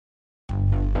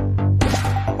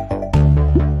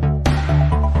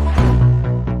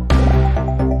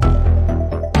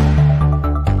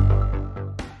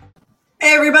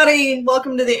everybody.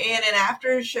 Welcome to the ANN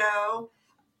After Show.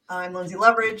 I'm Lynzee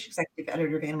Loveridge, Executive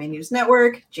Editor of Anime News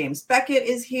Network. James Beckett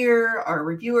is here, our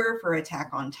reviewer for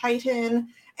Attack on Titan.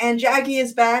 And Jacki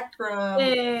is back from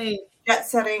jet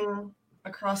setting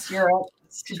across Europe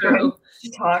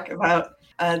to talk about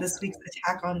this week's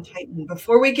Attack on Titan.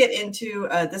 Before we get into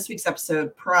this week's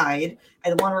episode, Pride, I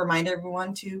want to remind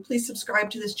everyone to please subscribe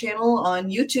to this channel on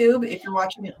YouTube. If you're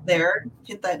watching it there,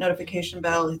 hit that notification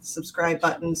bell, hit the subscribe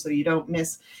button so you don't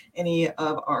miss any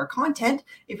of our content.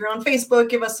 If you're on Facebook,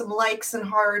 give us some likes and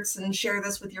hearts and share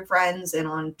this with your friends. And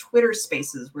on Twitter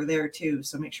Spaces, we're there too.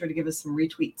 So make sure to give us some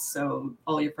retweets so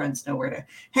all your friends know where to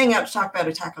hang out to talk about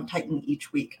Attack on Titan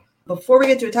each week. Before we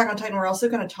get to Attack on Titan, we're also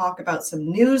going to talk about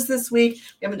some news this week.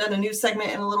 We haven't done a news segment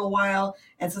in a little while.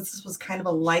 And since this was kind of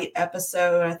a light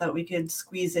episode, I thought we could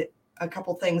squeeze a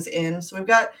couple things in. So we've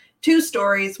got two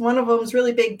stories. One of them is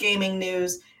really big gaming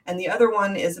news. And the other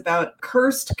one is about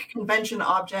cursed convention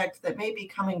object that may be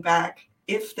coming back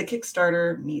if the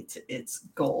Kickstarter meets its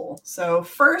goal. So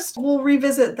first, we'll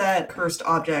revisit that cursed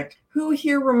object. Who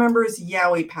here remembers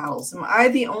Yaoi paddles? Am I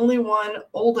the only one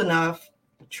old enough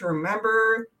to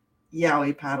remember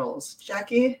Yaoi paddles?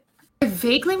 Jacki? I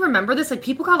vaguely remember this. Like,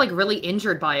 people got really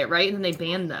injured by it, right? And then they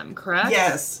banned them, correct?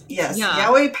 Yes. Yeah.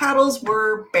 Yaoi paddles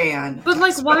were banned. But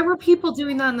why were people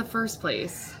doing that in the first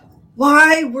place?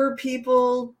 Why were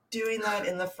people doing that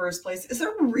in the first place? Is a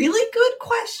really good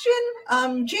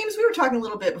question. James, we were talking a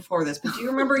little bit before this, but do you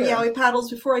remember Yaoi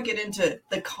paddles? Before I get into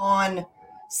the con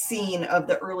scene of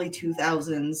the early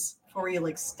 2000s, before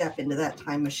you step into that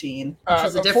time machine. Which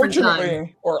was a different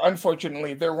time. Or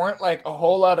unfortunately, there weren't a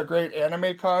whole lot of great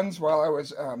anime cons while I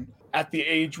was at the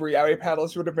age where yaoi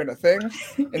paddles would have been a thing.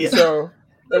 And so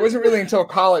it wasn't really until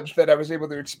college that I was able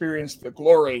to experience the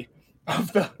glory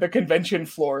of the convention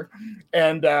floor.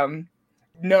 And no,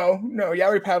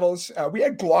 yaoi paddles. We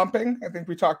had glomping. I think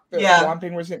we talked that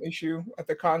glomping was an issue at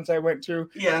the cons I went to.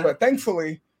 Yeah. But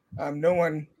thankfully, no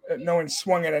one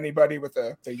swung at anybody with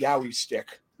the yaoi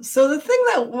stick. So the thing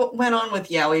that went on with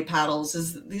yaoi paddles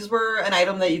is these were an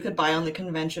item that you could buy on the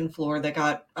convention floor that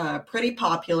got pretty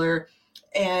popular.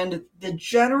 And the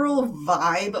general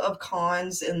vibe of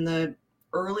cons in the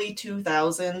early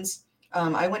 2000s,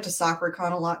 I went to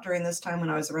SakuraCon a lot during this time when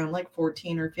I was around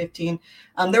 14 or 15.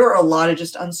 There were a lot of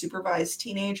just unsupervised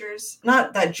teenagers.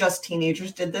 Not that just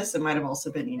teenagers did this. It might have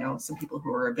also been, some people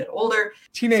who were a bit older.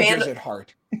 Teenagers at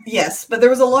heart. Yes, but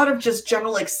there was a lot of just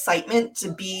general excitement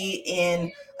to be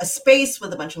in a space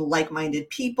with a bunch of like-minded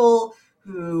people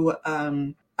who,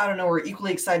 were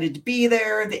equally excited to be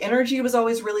there. The energy was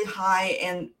always really high,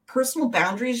 and personal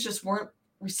boundaries just weren't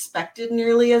respected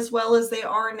nearly as well as they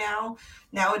are now.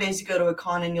 Nowadays, you go to a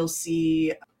con and you'll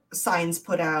see signs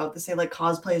put out that say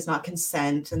cosplay is not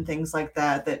consent and things like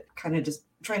that kind of just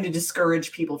trying to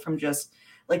discourage people from just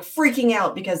freaking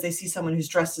out because they see someone who's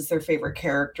dressed as their favorite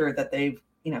character that they've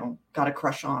got a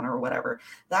crush on or whatever.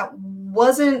 That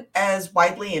wasn't as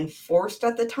widely enforced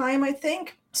at the time, I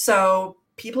think. So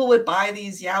people would buy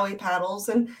these yaoi paddles,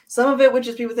 and some of it would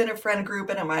just be within a friend group,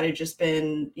 and it might have just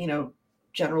been,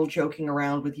 general joking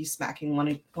around with you smacking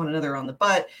one another on the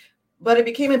butt. But it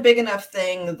became a big enough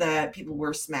thing that people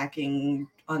were smacking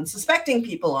unsuspecting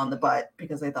people on the butt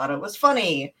because they thought it was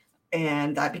funny.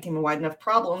 And that became a wide enough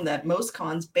problem that most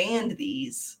cons banned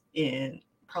these in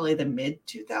probably the mid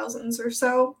 2000s or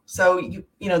so. So,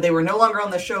 they were no longer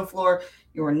on the show floor.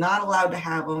 You were not allowed to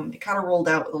have them. It kind of rolled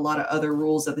out with a lot of other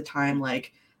rules at the time.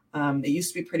 It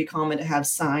used to be pretty common to have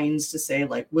signs to say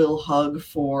we'll hug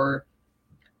for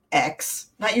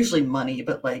X, not usually money,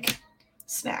 but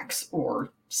snacks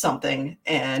or something.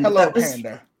 And Hello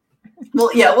Panda.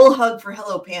 Well, yeah, we'll hug for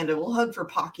Hello Panda. We'll hug for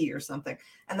Pocky or something.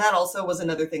 And that also was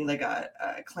another thing that got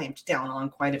clamped down on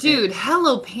quite a bit. Dude,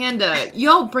 Hello Panda.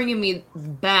 Y'all bringing me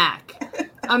back.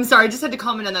 I'm sorry, I just had to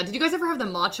comment on that. Did you guys ever have the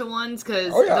matcha ones?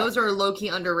 Because those are low-key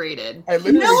underrated. I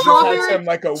literally just had some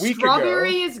a week ago.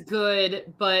 Strawberry is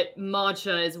good, but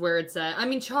matcha is where it's at. I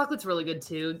mean, chocolate's really good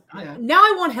too. Yeah. Now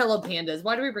I want Hello Pandas.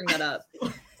 Why do we bring that up?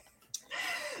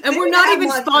 And we're not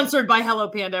even sponsored by Hello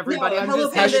Panda, everybody. No, I'm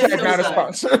Hello just Panda hashtag not a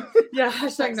sponsor. Yeah,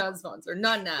 hashtag not sponsored.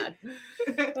 Not nad.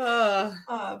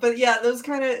 But yeah, those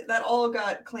that all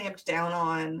got clamped down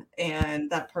on, and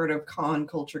that part of con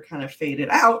culture kind of faded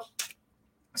out.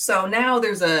 So now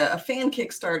there's a fan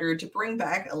Kickstarter to bring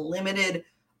back a limited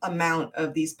amount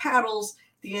of these paddles.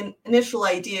 The initial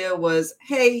idea was,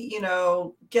 hey,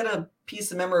 get a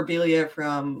piece of memorabilia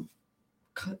from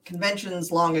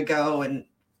conventions long ago and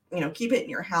keep it in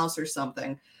your house or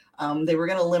something. They were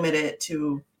going to limit it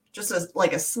to just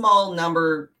a small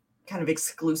number, kind of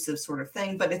exclusive sort of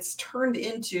thing, but it's turned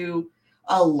into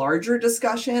a larger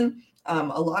discussion.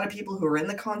 A lot of people who were in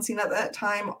the con scene at that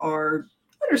time are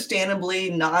understandably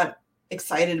not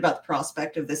excited about the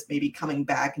prospect of this maybe coming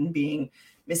back and being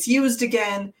misused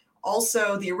again.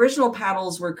 Also, the original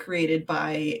paddles were created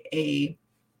by a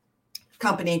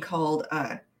company called,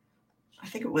 I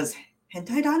think it was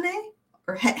Hendane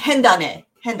or Hendane,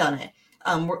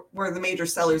 were the major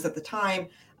sellers at the time.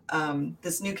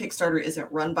 This new Kickstarter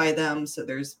isn't run by them, so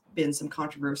there's been some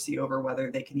controversy over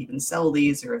whether they can even sell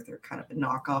these or if they're kind of a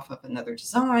knockoff of another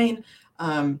design.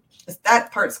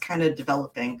 That part's kind of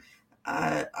developing.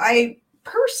 I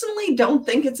personally don't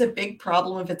think it's a big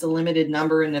problem if it's a limited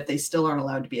number and if they still aren't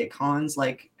allowed to be at cons,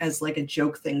 as a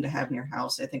joke thing to have in your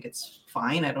house. I think it's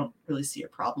fine. I don't really see a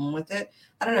problem with it.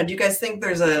 I don't know. Do you guys think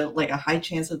there's a high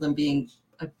chance of them being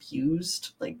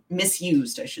abused,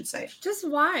 misused, I should say? Just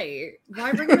why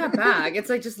bring that back? It's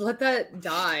just let that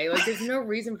die. There's no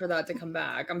reason for that to come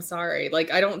back. I'm sorry.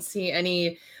 I don't see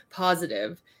any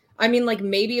positive. I mean,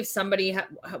 maybe if somebody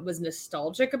was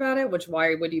nostalgic about it, which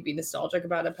why would you be nostalgic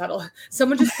about a pedal?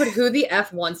 Someone just put who the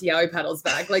F wants yaoi pedals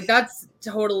back. That's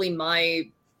totally my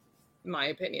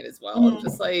opinion as well. I'm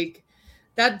just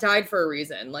that died for a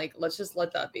reason. Let's just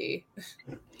let that be.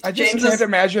 I just can't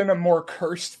imagine a more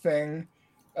cursed thing,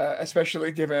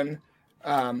 especially given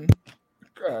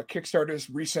Kickstarter's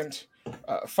recent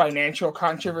financial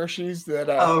controversies that,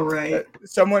 that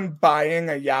someone buying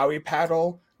a yaoi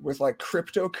paddle with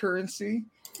cryptocurrency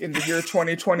in the year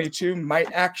 2022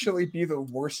 might actually be the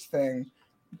worst thing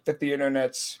that the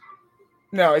internet's.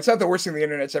 No, it's not the worst thing the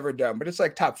internet's ever done, but it's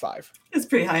top 5. It's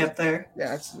pretty high up there.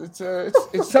 Yeah,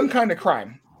 it's some kind of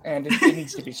crime, and it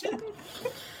needs to be stopped.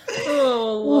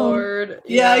 Oh Lord!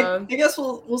 Yeah, I guess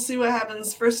we'll see what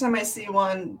happens. First time I see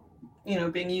one,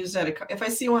 being used if I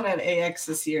see one at AX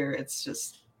this year, it's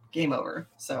just game over.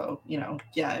 So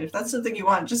if that's something you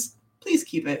want, just please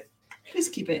keep it. Please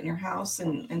keep it in your house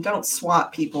and don't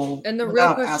swat people. And the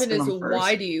real question is,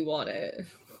 why do you want it?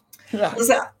 Yeah.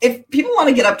 Listen, if people want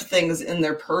to get up to things in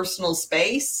their personal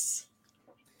space,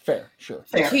 sure.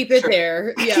 Keep it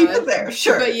there. Yeah. Keep it there,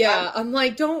 sure. But yeah, I'm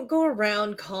don't go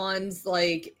around cons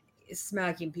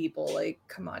smacking people.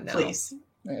 Come on now. Please.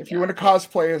 If you want to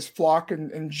cosplay as Flock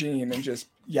and Jean and just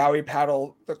yaoi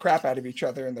paddle the crap out of each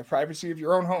other in the privacy of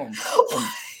your own home,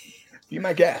 be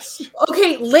my guest.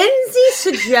 Okay, Lynzee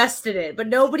suggested it, but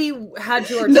nobody had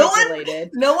to articulate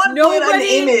it.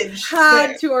 Nobody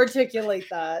had to articulate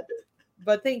that.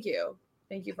 But thank you.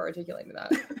 Thank you for articulating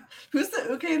that. Who's the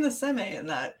uke and the seme in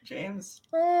that, James?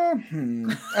 I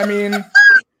mean,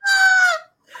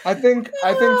 I think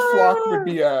Flock would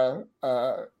be a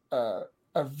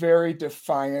very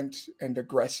defiant and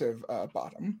aggressive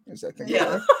bottom, as I think.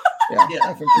 Yeah.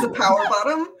 I think he's a power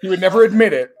bottom. He would never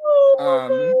admit it.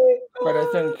 But I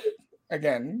think,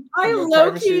 again, I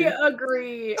low-key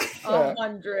agree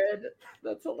 100.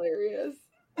 That's hilarious.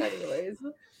 Anyways.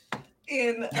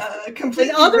 In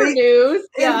completely other news,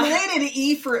 in related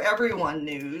E for everyone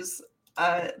news,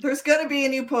 there's going to be a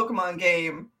new Pokemon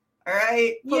game. All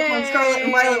right, Pokemon Scarlet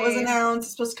and Violet was announced.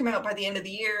 It's supposed to come out by the end of the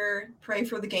year. Pray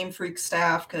for the Game Freak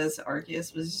staff because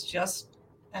Arceus was just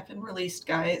effing released,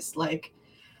 guys.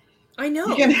 I know.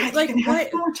 You can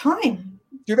have more time.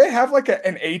 Do they have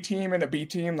an A team and a B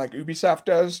team like Ubisoft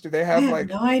does? Do they have no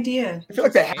idea? I feel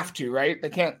they have to, right? They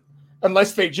can't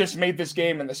unless they just made this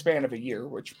game in the span of a year,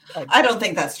 which I don't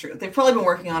think that's true. They've probably been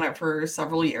working on it for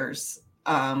several years.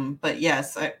 But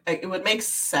yes, it would make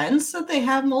sense that they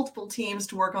have multiple teams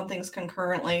to work on things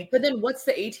concurrently. But then what's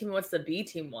the A team? What's the B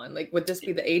team one? Would this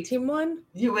be the A team one?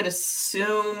 You would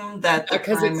assume that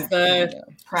because it's the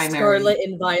primary Scarlet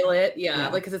and Violet. Yeah.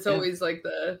 Because it's always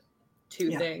the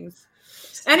two things.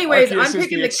 Anyways, Arceus I'm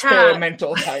picking the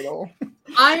experimental title.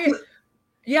 When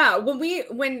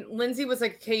Lynzee was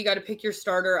okay, you got to pick your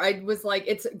starter. I was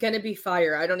it's gonna be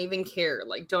fire. I don't even care.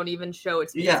 Don't even show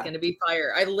it's gonna be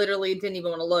fire. I literally didn't even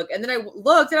want to look. And then I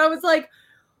looked and I was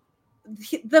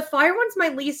the fire one's my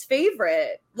least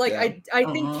favorite. I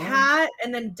think cat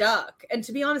and then duck. And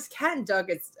to be honest, cat and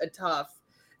duck is a tough.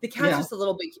 The cat's just a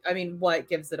little bit. I mean, what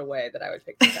gives it away that I would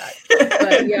pick the cat?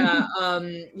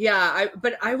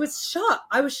 But I was shocked.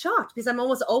 I was shocked because I'm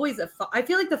almost always I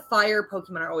feel the fire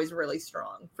Pokemon are always really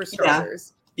strong for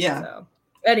starters. Yeah. So,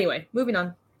 anyway, moving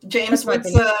on. James,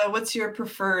 what's your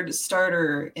preferred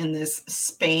starter in this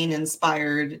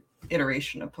Spain-inspired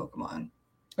iteration of Pokemon?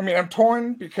 I mean, I'm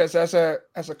torn because as a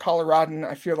Coloradan,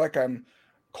 I feel I'm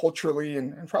culturally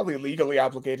and probably legally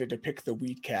obligated to pick the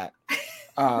Weed Cat.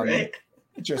 Right.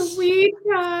 Just the Weed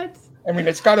Cat. I mean,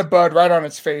 it's got a bud right on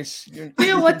its face. You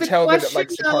know what? The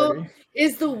question though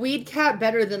is the Weed Cat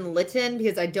better than Litten?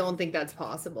 Because I don't think that's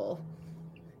possible.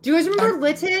 Do you guys remember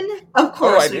Litten? Of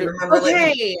course, I do. Remember Litten.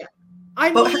 Okay.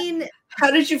 I But mean,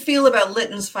 how did you feel about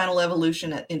Litton's final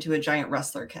evolution into a giant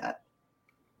wrestler cat?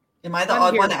 Am I the I'm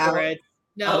odd here one for out? it.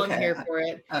 No, Okay. I'm here for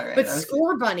it. All right. But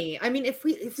Score Bunny, I mean, if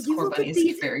you Score look Bunny at is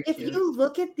these, very if cute. you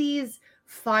look at these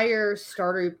fire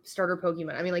starter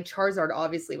Pokemon, I mean, like Charizard,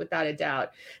 obviously, without a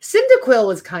doubt.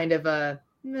 Cyndaquil is kind of a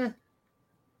meh.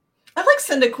 I like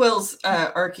Cyndaquil's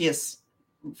Arceus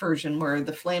version where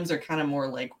the flames are kind of more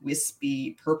like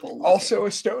wispy purple looking. Also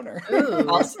a stoner.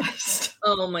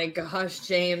 Oh my gosh,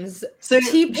 James. So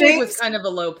T-Pig was kind of a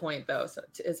low point though,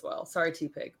 as well. Sorry,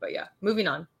 T-Pig, but yeah, moving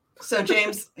on. So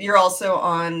James, you're also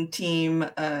on team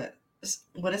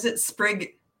what is it?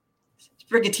 Sprigatito?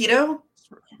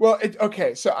 Well,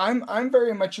 okay, so I'm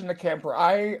very much in the camp where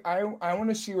I want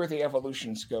to see where the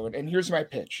evolutions go, and here's my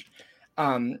pitch.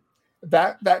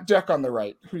 That duck on the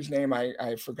right, whose name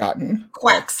I've forgotten.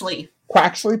 Quaxley.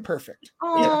 Quaxley, perfect.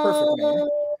 Oh. Yeah,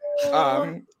 perfect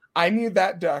name. I need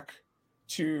that duck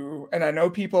to, and I know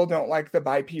people don't like the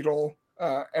bipedal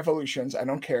evolutions. I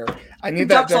don't care. I need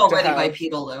that duck already to have,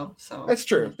 bipedal though. So that's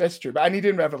true. That's true. But I need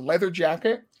him to have a leather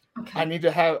jacket. Okay. I need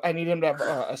him to have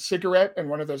a cigarette and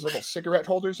one of those little cigarette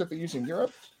holders that they use in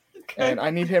Europe. Okay. And I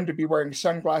need him to be wearing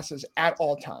sunglasses at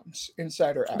all times,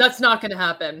 inside or out. That's not going to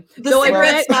happen. The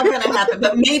cigarette's not going to happen,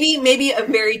 but maybe a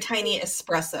very tiny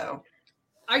espresso.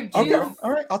 I do. Okay. All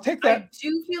right, I'll take that. I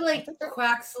do feel like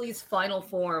Quaxley's final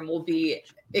form will be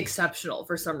exceptional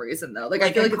for some reason, though. Like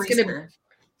I feel like it's going to,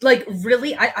 like,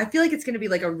 really. I feel like it's going to be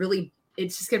like a really.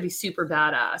 It's just going to be super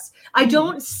badass. I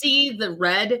don't see the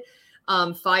red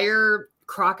fire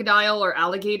crocodile or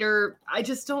alligator. I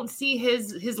just don't see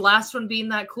his last one being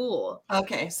that cool.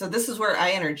 Okay, so this is where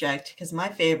I interject because my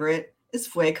favorite is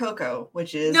Fuecoco,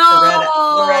 which is the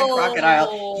red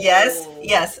crocodile.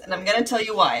 Yes, and I'm gonna tell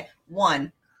you why.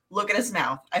 One, look at his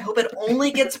mouth. I hope it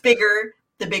only gets bigger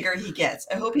the bigger he gets.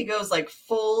 I hope he goes like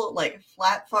full like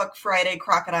flat fuck Friday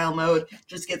crocodile mode,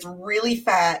 just gets really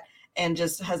fat and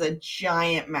just has a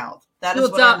giant mouth. That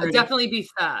is what I'm definitely be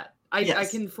fat. I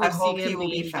can foresee hope him he will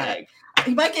be fat. Big.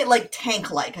 He might get like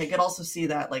tank-like. I could also see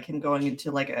that, like him going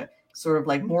into like a sort of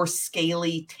like more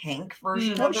scaly tank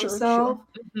version of himself.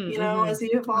 You know, as he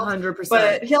evolves. 100%.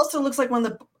 But he also looks like one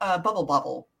of the Bubble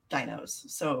Bobble dinos.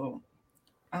 So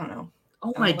I don't know.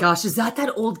 Oh my gosh, is that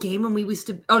old game when we used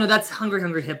to? Oh no, that's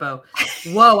Hungry Hippo.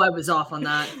 Whoa, I was off on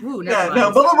that. Ooh, never mind.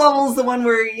 No, Bubble Bobble's the one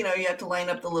where you have to line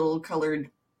up the little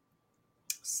colored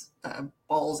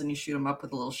balls and you shoot them up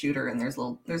with a little shooter, and there's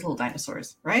little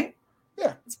dinosaurs, right?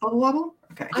 Yeah, it's Bubble Bobble.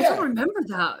 Okay, I don't remember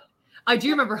that. I do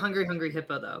remember Hungry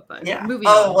Hippo though. But moving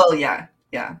on. Oh well, yeah,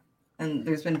 and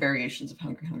there's been variations of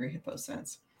Hungry Hippo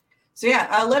since. So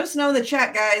let us know in the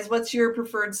chat, guys. What's your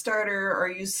preferred starter? Are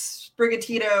you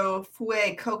Sprigatito,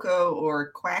 Fuecoco,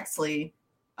 or Quaxley?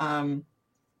 Back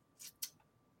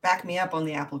me up on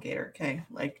the Applegator, okay?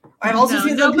 Like I've also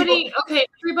seen nobody. Okay,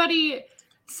 everybody.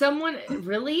 Someone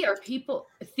really or people?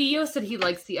 Theo said he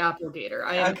likes the Applegator.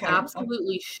 I am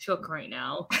absolutely shook right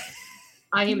now.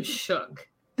 I am shook.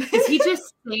 Is he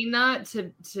just saying that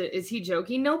to? Is he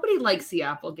joking? Nobody likes the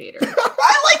Applegator.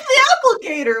 I like the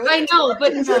Applegator. I know,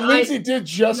 but Lynzee did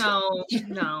just no.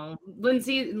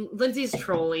 Lynzee's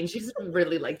trolling. She doesn't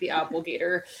really like the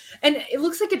Applegator, and it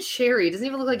looks like a cherry. It doesn't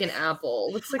even look like an apple.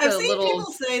 It looks like I've seen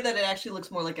people say that it actually looks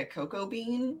more like a cocoa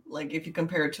bean. Like if you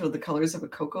compare it to the colors of a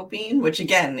cocoa bean, which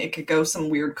again, it could go some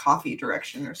weird coffee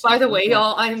direction or something. By the way,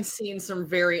 y'all, I am seeing some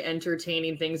very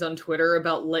entertaining things on Twitter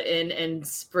about Litton and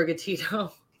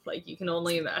Sprigatito. Like you can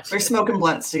only imagine. They're smoking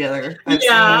blunts together. I was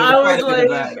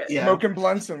like, smoking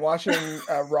blunts and watching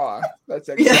Raw. That's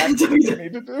exactly what you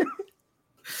need to do.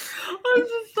 I'm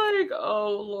just like,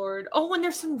 oh Lord. Oh, and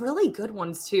there's some really good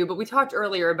ones too. But we talked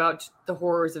earlier about the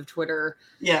horrors of Twitter.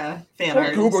 Yeah, fan don't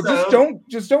art. Google.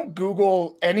 Just don't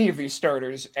Google any of these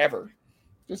starters ever.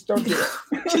 Just don't do it.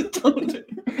 Just don't do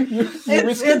it. You're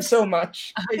risking so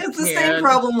much. It's the same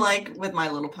problem like with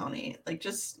My Little Pony. Like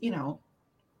just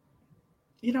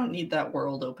you don't need that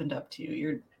world opened up to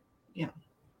you.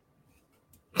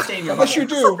 Unless you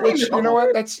do, which you know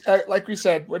what? That's like we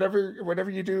said. Whatever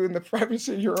you do in the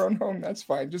privacy of your own home, that's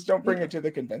fine. Just don't bring it to the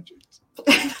conventions.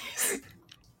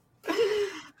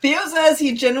 Theo says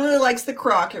he genuinely likes the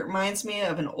croc. It reminds me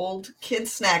of an old kid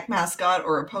snack mascot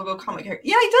or a Pogo comic character.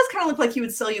 Yeah, he does kind of look like he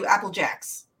would sell you Apple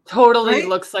Jacks. Totally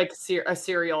looks like a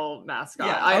cereal mascot.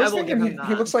 Yeah, I will give him that.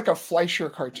 He looks like a Fleischer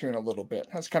cartoon a little bit.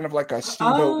 Has kind of like a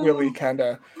Steamboat Willie kind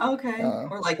of. Okay.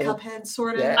 Or like Cuphead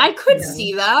sort of. Yeah. I could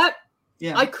see that.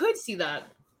 Yeah. I could see that.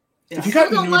 Yeah. If you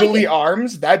got noodly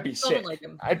arms, that'd be sick. Like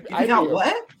you got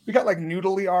what? We got like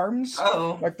noodly arms.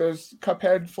 Oh. Like those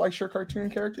Cuphead Fleischer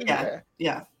cartoon characters.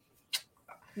 Yeah.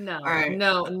 No, All right.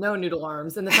 no noodle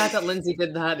arms. And the fact that Lynzee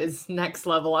did that is next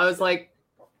level. I was like,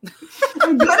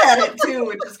 I'm good at it too,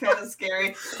 which is kind of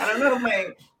scary. I don't know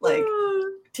if my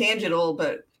tangential,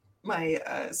 but my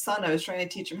son, I was trying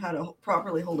to teach him how to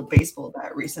properly hold a baseball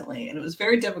bat recently, and it was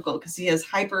very difficult because he has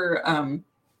hyper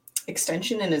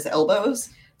extension in his elbows.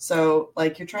 So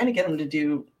like you're trying to get him to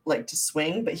do like to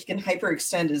swing, but he can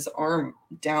hyperextend his arm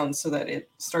down so that it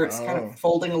starts kind of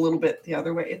folding a little bit the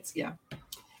other way. It's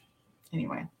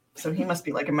Anyway, so he must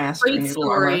be like a master in noodle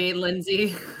story, armor.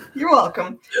 Lynzee. You're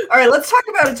welcome. All right, let's talk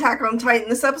about Attack on Titan.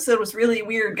 This episode was really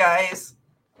weird, guys.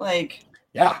 Like,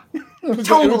 yeah,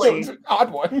 totally. It was an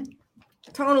odd one.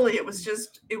 Totally, it was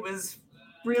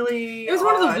really. It was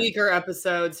one of the weaker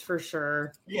episodes for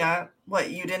sure. Yeah.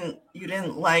 What, you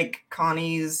didn't like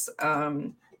Connie's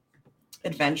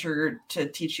adventure to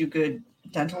teach you good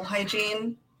dental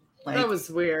hygiene? Like, that was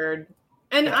weird.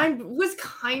 And I was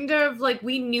kind of like,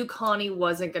 we knew Connie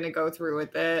wasn't going to go through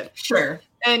with it. Sure.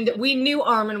 And we knew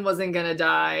Armin wasn't going to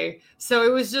die. So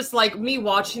it was just like me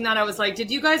watching that. I was like,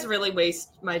 did you guys really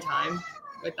waste my time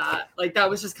with that? Like, that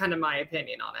was just kind of my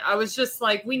opinion on it. I was just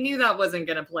like, we knew that wasn't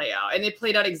going to play out. And it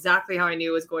played out exactly how I knew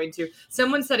it was going to.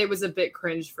 Someone said it was a bit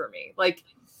cringe for me. Like,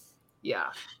 yeah.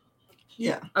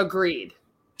 Yeah. Agreed.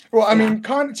 Well, I mean,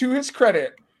 to his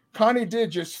credit, Connie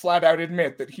did just flat out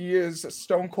admit that he is a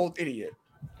stone cold idiot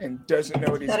and doesn't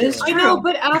know what he's doing. I know,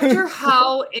 but after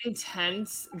how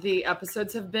intense the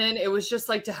episodes have been, it was just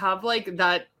like to have like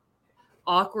that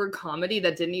awkward comedy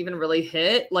that didn't even really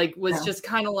hit, like was just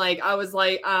kind of like, I was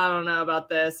like, I don't know about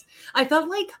this. I felt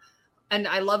like, and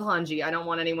I love Hange. I don't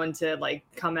want anyone to like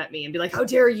come at me and be like, how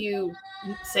dare you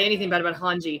say anything bad about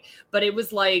Hange? But it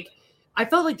was like, I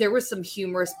felt like there was some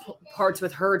humorous parts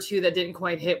with her too that didn't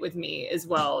quite hit with me as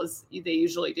well as they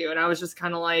usually do. And I was just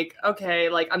kind of like, okay,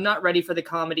 like I'm not ready for the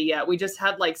comedy yet. We just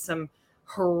had like some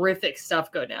horrific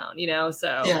stuff go down, you know?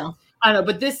 So yeah. I don't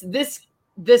know, but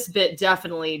this bit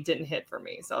definitely didn't hit for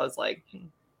me. So I was like,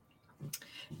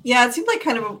 yeah, it seemed like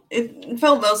it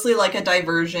felt mostly like a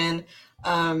diversion.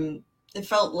 It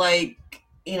felt like,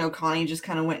 Connie just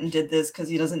kind of went and did this because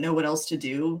he doesn't know what else to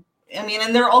do. I mean,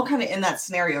 and they're all kind of in that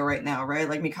scenario right now, right?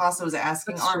 Like Mikasa was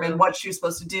asking Armin what she was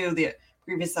supposed to do. The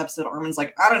previous episode, Armin's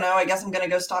like, I don't know. I guess I'm going to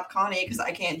go stop Connie because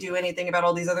I can't do anything about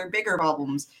all these other bigger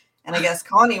problems. And I guess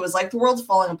Connie was like, the world's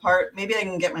falling apart. Maybe I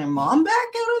can get my mom back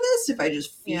out of this if I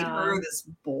just feed her this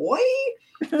boy.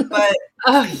 But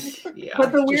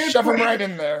but the weird just shove him right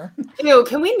in there. Ew,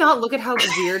 can we not look at how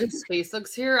weird his face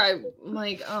looks here? I'm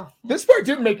like, oh. This part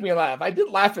did make me laugh. I did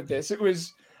laugh at this.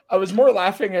 I was more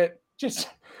laughing at just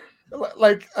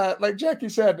like Jacki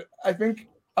said, I think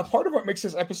a part of what makes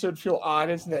this episode feel odd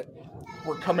is that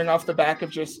we're coming off the back of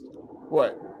just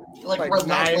like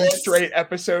 9 straight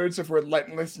episodes of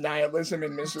relentless nihilism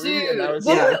and misery. Dude, and I was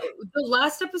the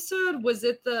last episode, was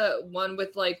it the one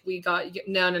with like we got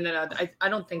no I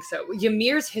don't think so.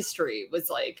 Ymir's history was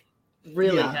like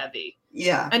really heavy.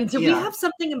 Yeah. And did we have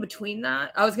something in between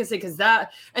that? I was gonna say because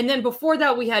that, and then before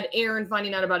that we had Eren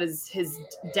finding out about his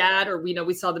dad, or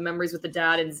we saw the memories with the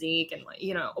dad and Zeke, and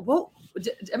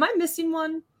am I missing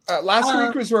one? Last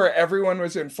week was where everyone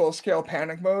was in full-scale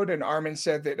panic mode, and Armin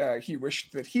said that he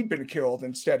wished that he'd been killed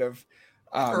instead of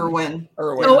Erwin.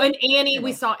 Oh, and Annie,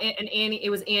 we saw, and Annie, it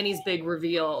was Annie's big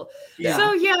reveal. Yeah.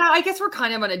 So I guess we're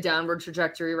kind of on a downward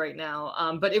trajectory right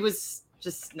now. But it was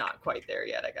just not quite there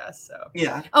yet, I guess. So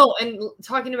yeah. Oh, and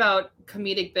talking about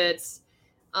comedic bits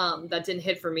that didn't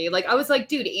hit for me. Like I was like,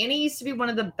 dude, Annie used to be one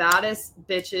of the baddest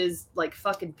bitches, like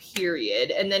fucking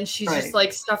period. And then she's just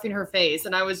like stuffing her face,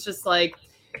 and I was just like,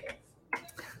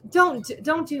 don't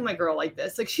do my girl like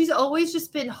this. Like she's always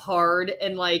just been hard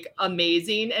and like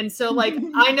amazing, and so like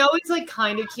I know it's like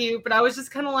kind of cute, but I was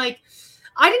just kind of like,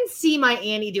 I didn't see my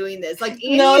Annie doing this. Like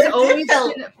Annie's always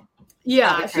been,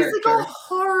 she's like a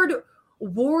hard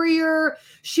warrior.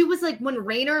 She was like when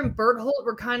Rainer and Berthold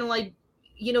were kind of like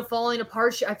falling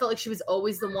apart, I felt like she was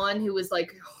always the one who was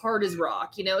like hard as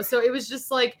rock, so it was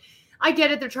just like, I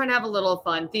get it. They're trying to have a little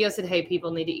fun. Theo said, hey,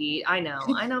 people need to eat. I know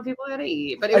people got to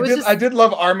eat. But I did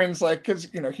love Armin's, like, because,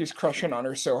 he's crushing on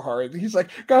her so hard. He's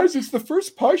like, guys, it's the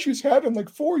first pie she's had in like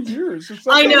 4 years.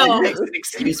 I know. Makes an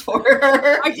excuse for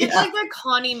her. I did like that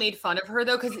Connie made fun of her,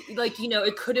 though, because, like,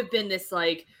 it could have been this,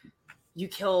 like, you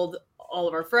killed all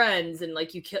of our friends and,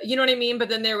 like, you know what I mean? But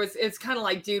then it's kind of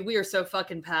like, dude, we are so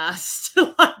fucking past.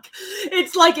 Like,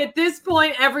 it's like at this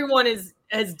point, everyone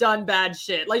has done bad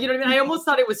shit. Like, you know what I mean? I almost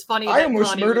thought it was funny. I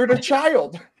almost murdered a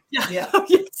child. Yeah.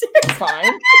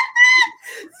 Fine.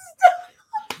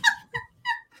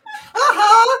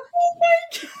 Oh my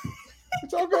God.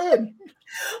 It's all good.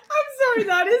 I'm sorry.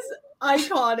 That is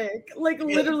iconic. Like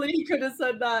literally, he could have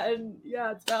said that, and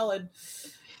yeah, it's valid.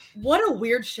 What a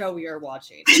weird show we are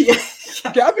watching.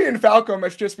 Gabby and Falco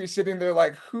must just be sitting there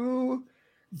like, who?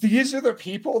 These are the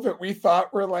people that we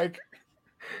thought were like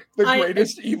the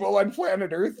greatest evil on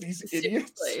planet Earth. These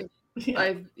idiots.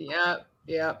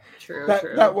 True.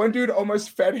 That one dude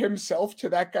almost fed himself to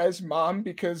that guy's mom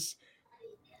because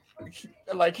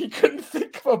he couldn't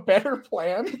think of a better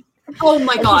plan. Oh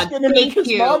my God! He's gonna make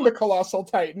his mom the Colossal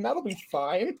Titan. That'll be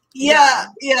fine. Yeah.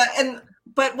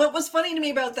 But what was funny to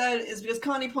me about that is because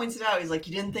Connie points it out. He's like,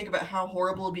 you didn't think about how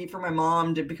horrible it'd be for my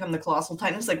mom to become the Colossal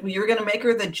Titan. It's like, well, you were gonna make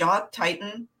her the Jot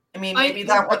Titan. I mean, maybe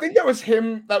I think that was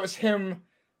him. That was him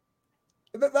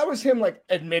like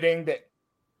admitting that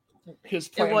his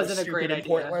plan was stupid and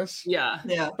pointless. Yeah.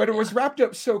 But it was wrapped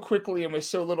up so quickly and with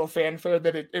so little fanfare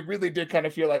that it really did kind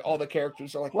of feel like all the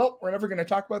characters are like, well, we're never going to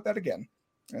talk about that again.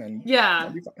 And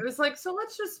it was like, so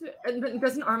let's just. And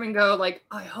doesn't Armin go like,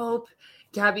 I hope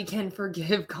Gabby can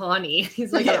forgive Connie?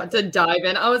 He's like about to dive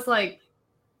in. I was like,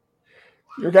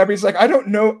 your Gabby's like, I don't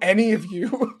know any of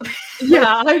you.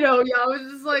 Yeah, I know. Yeah, I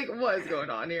was just like, what is going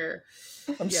on here?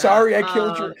 I'm sorry I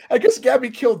killed your. I guess Gabby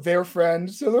killed their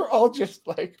friend, so they're all just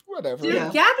like, whatever.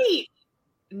 Dude, Gabby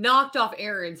knocked off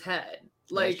Eren's head.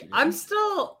 Like, I'm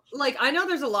still like, I know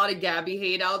there's a lot of Gabby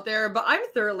hate out there, but I'm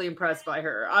thoroughly impressed by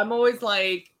her. I'm always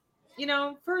like,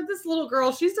 for this little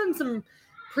girl, she's done some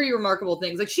pretty remarkable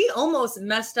things. Like, she almost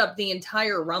messed up the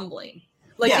entire rumbling.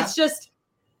 Like, it's just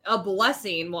a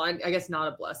blessing. Well, I guess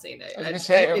not a blessing.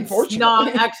 It's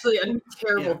not actually a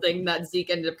terrible thing that Zeke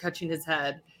ended up catching his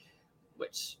head.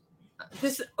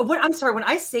 I'm sorry, when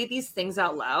I say these things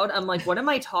out loud, I'm like, what am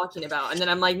I talking about? And then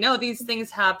I'm like, no, these things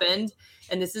happened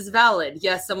and this is valid.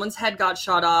 Yes, someone's head got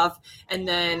shot off and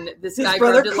then this guy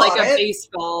grabbed it like a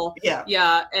baseball.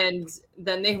 Yeah. And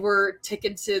then they were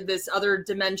taken to this other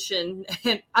dimension.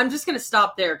 And I'm just going to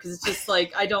stop there because it's just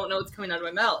like, I don't know what's coming out of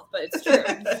my mouth, but it's true.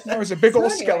 There was a big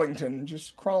old skeleton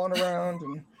just crawling around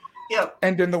and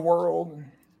ending the world. And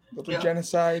little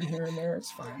genocide here and there.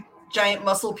 It's fine. Giant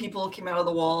muscle people came out of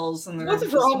the walls. And what's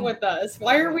wrong with us?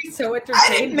 Why are we so entertained? I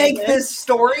didn't make this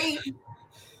story.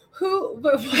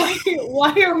 But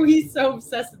why are we so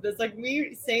obsessed with this? Like,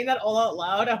 me saying that all out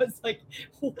loud, I was like,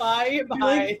 why am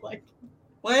I like?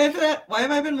 Why have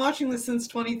I been watching this since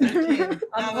 2013?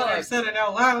 Now that I've said it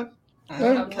out loud,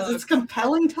 because it's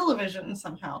compelling television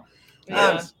somehow.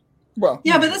 Yeah. But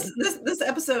this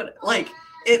episode, like,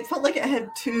 it felt like it had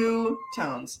two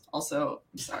tones. Also,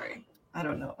 I'm sorry. I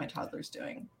don't know what my toddler's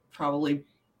doing. Probably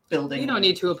building. You don't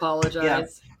need to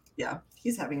apologize. Yeah,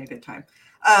 he's having a good time.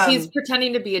 He's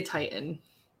pretending to be a Titan.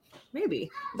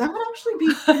 Maybe. That would actually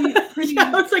be pretty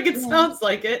yeah, it's like it sounds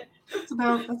like it. That's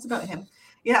about him.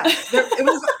 Yeah.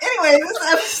 Anyway,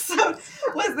 this episode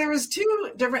there was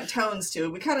two different tones to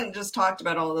it. We kind of just talked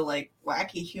about all the like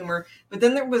wacky humor, but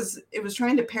then it was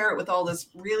trying to pair it with all this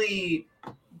really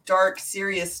dark,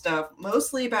 serious stuff,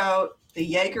 mostly about the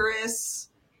Jaegerists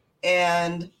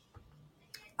and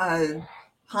Hange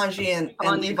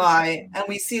and Levi, and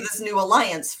we see this new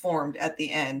alliance formed at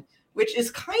the end, which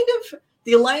is kind of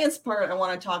the alliance part I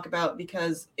want to talk about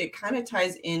because it kind of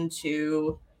ties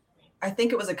into, I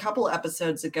think it was a couple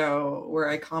episodes ago where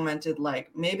I commented like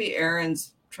maybe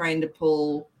Eren's trying to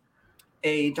pull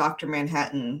a Dr.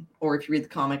 Manhattan, or if you read the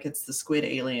comic, it's the squid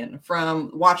alien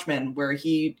from Watchmen, where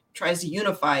he tries to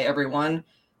unify everyone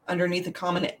underneath a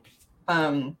common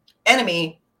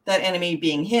enemy. That enemy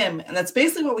being him, and that's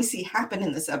basically what we see happen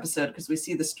in this episode because we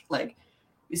see this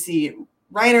we see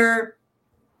Reiner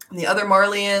and the other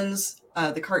Marlians,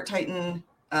 the Cart Titan,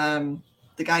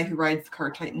 the guy who rides the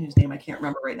Cart Titan, whose name I can't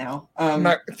remember right now.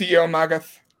 Theo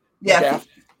Magath.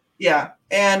 Yeah,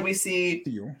 and we see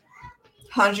Theo.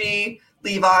 Hange,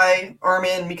 Levi,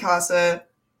 Armin, Mikasa.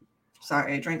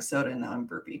 Sorry, I drank soda and now I'm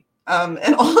burpy.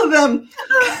 And all of them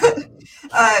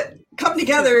come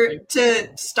together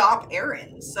to stop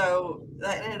Eren. So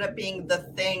that ended up being the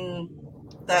thing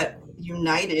that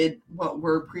united what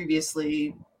were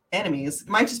previously enemies. It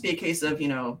might just be a case of,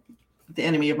 the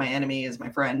enemy of my enemy is my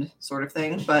friend sort of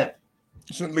thing. But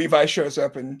so Levi shows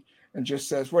up and just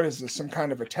says, what is this, some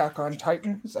kind of attack on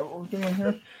Titan? Is that what we're doing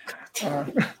here?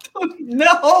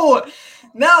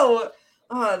 No.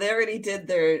 Oh, they already did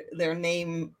their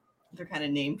name. Their kind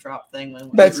of name drop thing.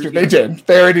 That's true. They did.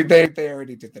 They already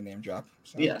did the name drop.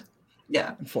 So.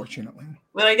 Yeah. Unfortunately.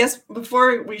 But I guess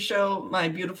before we show my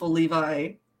beautiful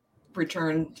Levi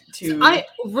return to,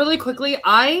 really quickly,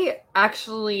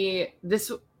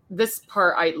 this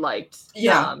part I liked.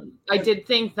 Yeah. I did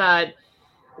think that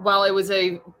while it was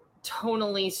a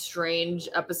tonally strange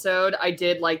episode, I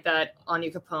did like that Anya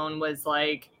Capone was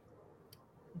like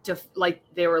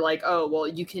they were like, oh, well,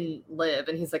 you can live.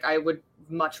 And he's like, I would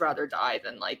much rather die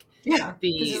than like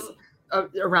be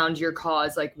around your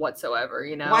cause, like whatsoever,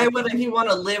 you know? Why wouldn't he want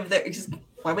to live there?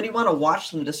 Why would he want to watch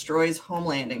them destroy his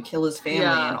homeland and kill his family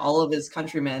and all of his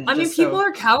countrymen? I mean, people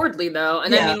are cowardly though.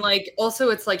 And I mean, like, also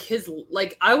it's like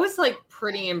I was like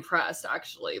pretty impressed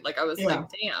actually. Like I was like,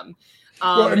 damn.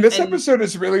 Well, and this episode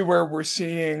is really where we're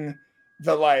seeing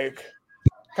the like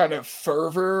kind of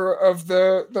fervor of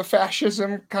the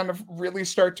fascism kind of really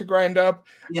start to grind up.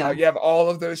 You have all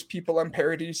of those people on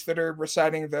parodies that are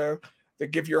reciting the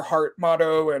give your heart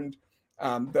motto, and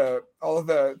all of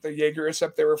the Jaegerists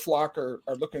up there with Flock are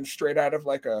looking straight out of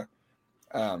like a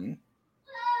I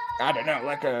don't know,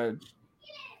 like a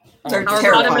they're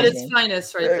bottom at its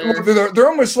finest right there. They're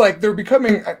almost like they're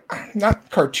becoming not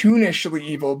cartoonishly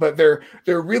evil, but they're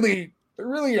really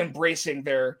embracing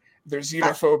their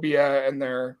xenophobia and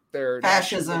their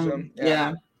fascism.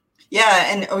 Yeah,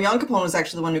 and Oyankopon was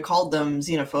actually the one who called them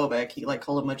xenophobic. He like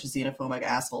called them a bunch of xenophobic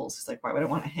assholes. He's like, why would I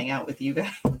want to hang out with you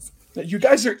guys? You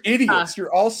guys are idiots.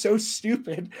 You're all so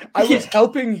stupid. I was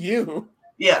helping you.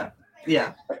 Yeah.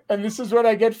 And this is what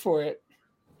I get for it.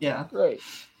 Yeah. Right.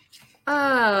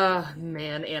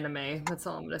 Man, anime. That's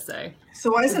all I'm gonna say.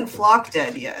 So why isn't Flock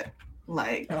dead yet?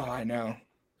 Like, oh, I know.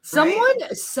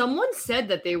 Someone said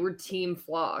that they were Team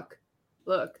Flock.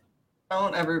 Look.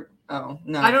 Don't ever. Oh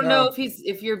no. I don't know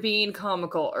if you're being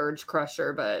comical, Urge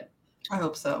Crusher, but I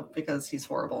hope so because he's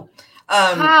horrible.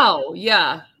 How?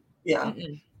 Yeah. Yeah.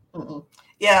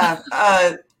 Yeah.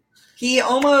 He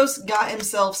almost got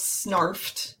himself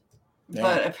snarfed,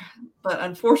 but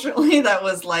unfortunately that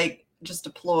was like just a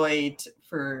ploy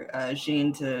for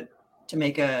Jean to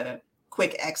make a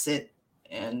quick exit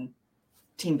and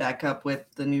team back up with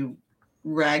the new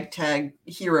ragtag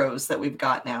heroes that we've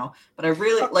got now. But I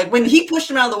really like when he pushed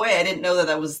him out of the way, I didn't know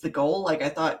that was the goal. Like I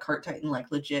thought Cart Titan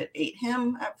like legit ate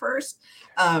him at first.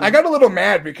 I got a little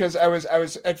mad because I was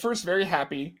at first very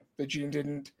happy that Jean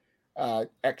didn't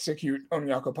execute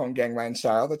Onyakopon gangland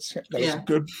style. That's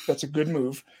good. That's a good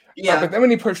move. Yeah. But then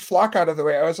when he pushed Flock out of the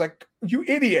way, I was like, you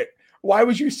idiot. Why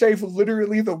would you save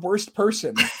literally the worst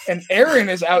person? And Eren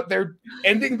is out there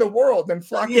ending the world, and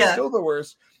Flock is still the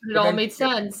worst. It all made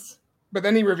sense. But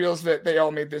then he reveals that they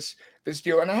all made this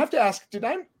deal, and I have to ask: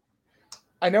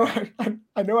 I know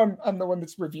I'm the one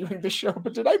that's reviewing the show,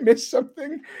 but did I miss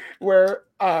something where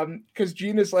because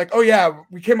Jean is like, oh yeah,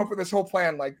 we came up with this whole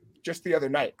plan like just the other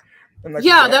night, and like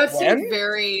that seemed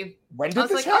very. When did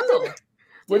this happen? Oh,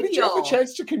 when did you have a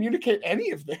chance to communicate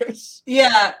any of this?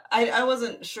 Yeah, I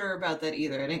wasn't sure about that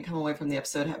either. I didn't come away from the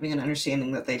episode having an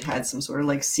understanding that they'd had some sort of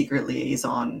like secret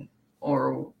liaison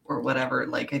or whatever.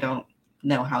 Like I don't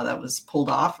know how that was pulled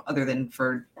off other than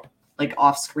for like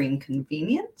off-screen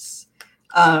convenience.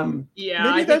 I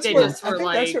think that's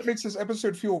what makes this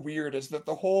episode feel weird is that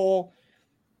the whole,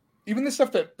 even the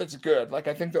stuff that's good, like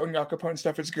I think the Onyakopon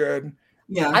stuff is good.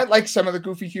 Yeah, I like some of the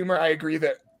goofy humor. I agree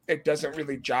that it doesn't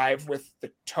really jive with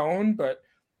the tone, but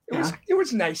it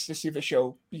was nice to see the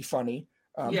show be funny.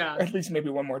 At least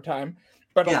maybe one more time.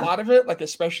 But a lot of it, like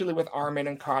especially with Armin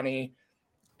and Connie,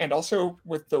 and also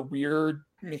with the weird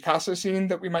Mikasa scene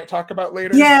that we might talk about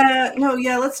later.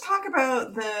 Let's talk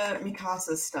about the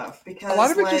Mikasa stuff because a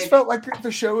lot of it just felt like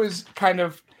the show is kind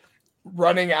of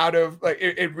running out of like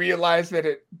it realized that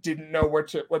it didn't know what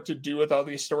to do with all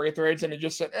these story threads, and it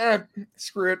just said,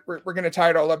 screw it, we're going to tie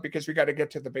it all up because we got to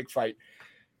get to the big fight.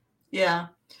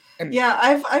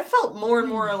 I've felt more and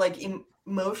more like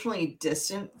emotionally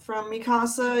distant from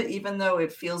Mikasa, even though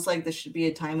it feels like this should be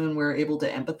a time when we're able to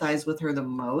empathize with her the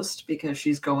most because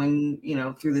she's going,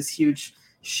 through this huge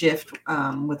shift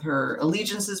with her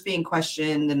allegiances being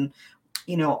questioned and,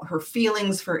 her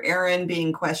feelings for Eren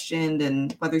being questioned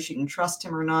and whether she can trust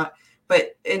him or not.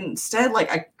 But instead,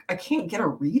 like, I can't get a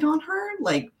read on her.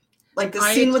 Like the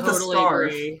scene with the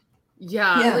stars.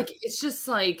 Yeah, like, it's just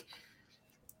like,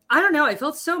 I don't know. I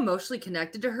felt so emotionally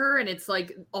connected to her. And it's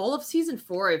like all of season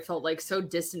 4, I felt like so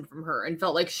distant from her and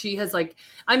felt like she has like,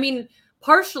 I mean,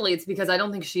 partially it's because I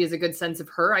don't think she has a good sense of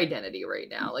her identity right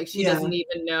now. Like she doesn't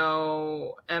even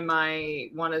know, do I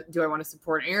want to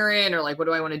support Eren or like, what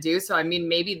do I want to do? So, I mean,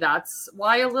 maybe that's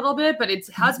why a little bit, but it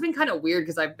has been kind of weird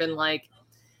because I've been like,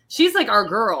 she's like our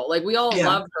girl. Like we all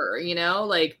love her,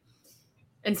 like,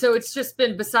 and so it's just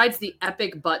been, besides the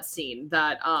epic butt scene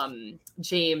that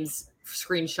James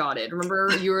screenshotted.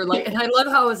 Remember you were like, and I love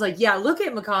how I was like, yeah, look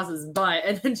at Mikasa's butt.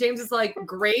 And then James is like,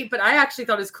 great. But I actually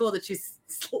thought it was cool that she's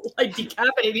like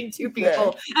decapitating 2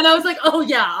 people. Yeah. And I was like, oh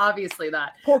yeah, obviously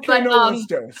that. But it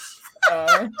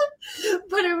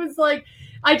was like,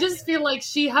 I just feel like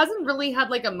she hasn't really had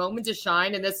like a moment to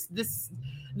shine. And this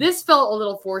This felt a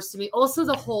little forced to me. Also,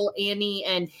 the whole Annie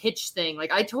and Hitch thing,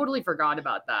 like I totally forgot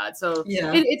about that. So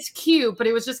it's cute, but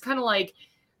it was just kind of like,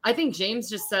 I think James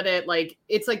just said it, like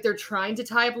it's like they're trying to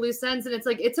tie up loose ends, and it's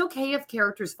like it's okay if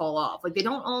characters fall off. Like they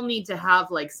don't all need to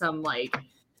have like some like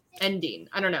ending.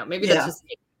 I don't know. Maybe that's just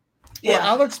me. Well,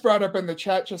 Alex brought up in the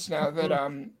chat just now that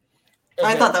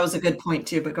I thought that was a good point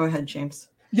too, but go ahead, James.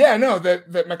 Yeah, no,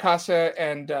 that Mikasa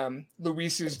and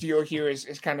Luis's deal here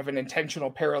is kind of an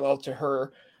intentional parallel to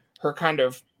her kind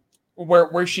of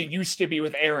where she used to be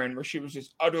with Eren, where she was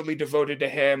just utterly devoted to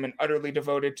him and utterly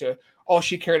devoted to all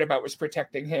she cared about was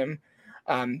protecting him.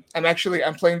 I'm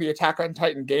playing the Attack on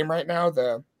Titan game right now,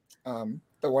 the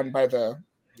one by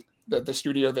the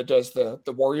studio that does the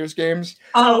Warriors games.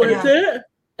 Oh, yeah.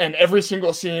 And every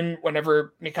single scene,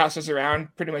 whenever Mikasa's around,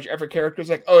 pretty much every character is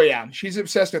like, oh yeah, she's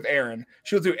obsessed with Eren.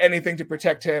 She'll do anything to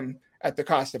protect him at the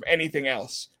cost of anything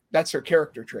else. That's her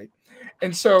character trait.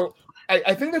 And so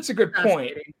I think that's a good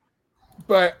point.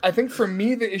 But I think for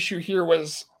me, the issue here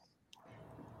was,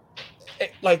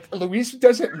 like, Luis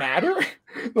doesn't matter.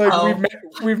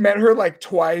 We've met her like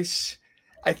twice,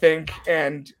 I think.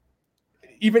 And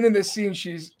even in this scene,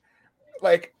 she's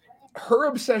like, her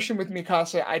obsession with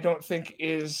Mikasa, I don't think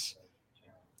is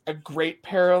a great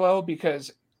parallel,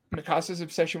 because Mikasa's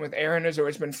obsession with Eren has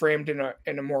always been framed in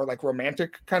a more like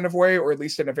romantic kind of way, or at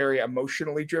least in a very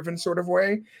emotionally driven sort of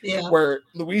way. Yeah. Where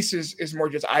Luis is more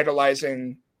just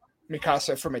idolizing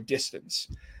Mikasa from a distance.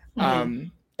 Mm-hmm.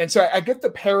 And so I get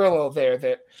the parallel there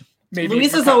that maybe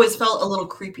Luis has always felt a little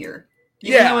creepier.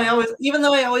 Even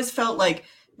though I always felt like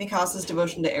Mikasa's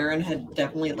devotion to Eren had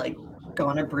definitely like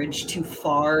gone a bridge too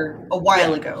far a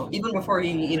while ago, even before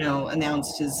he,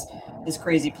 announced his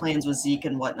crazy plans with Zeke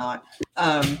and whatnot.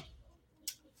 I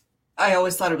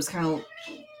always thought it was kind of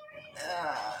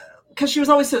because she was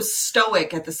always so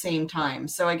stoic at the same time.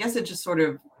 So I guess it just sort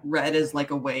of read as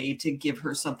like a way to give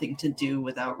her something to do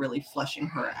without really fleshing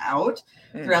her out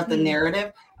throughout the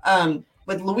narrative.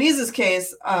 With Louise's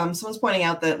case, someone's pointing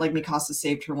out that like Mikasa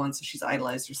saved her once, so she's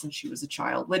idolized her since she was a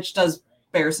child, which does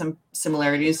bear some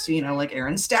similarities to, like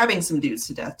Eren stabbing some dudes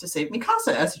to death to save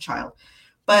Mikasa as a child.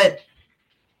 But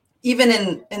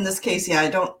even in this case, I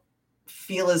don't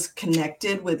feel as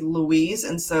connected with Louise.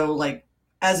 And so like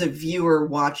as a viewer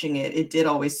watching it, it did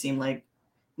always seem like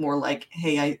more like,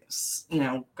 hey, I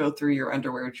go through your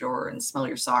underwear drawer and smell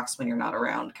your socks when you're not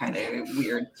around, kind of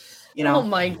weird, Oh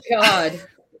my God.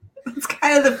 It's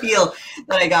kind of the feel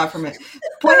that I got from it.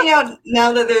 Pointing out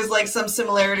now that there's like some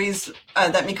similarities,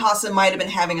 that Mikasa might have been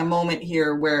having a moment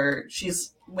here where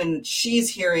when she's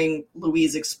hearing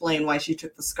Louise explain why she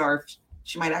took the scarf,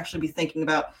 she might actually be thinking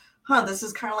about, this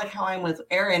is kind of like how I'm with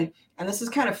Eren, and this is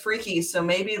kind of freaky. So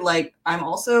maybe like I'm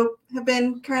also have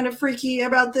been kind of freaky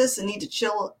about this and need to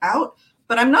chill out.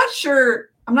 But I'm not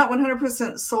sure. I'm not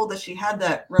 100% sold that she had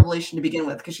that revelation to begin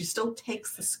with, because she still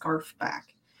takes the scarf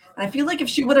back. And I feel like if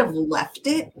she would have left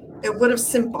it, it would have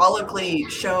symbolically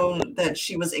shown that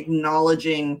she was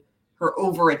acknowledging her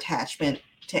over-attachment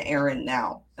to Eren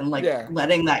now and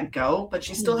letting that go. But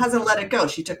she still hasn't let it go.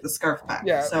 She took the scarf back.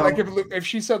 Yeah, so like if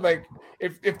she said like,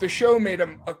 if the show made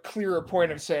a clearer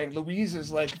point of saying Louise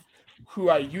is like who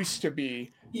I used to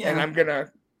be, and I'm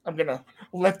gonna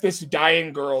let this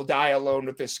dying girl die alone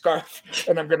with this scarf,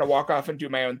 and I'm gonna walk off and do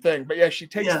my own thing. But she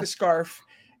takes the scarf,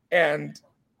 and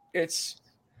it's.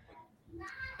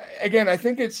 Again, I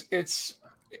think it's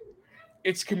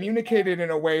communicated in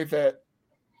a way that,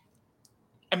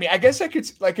 I mean, I guess I could,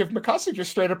 like, if Mikasa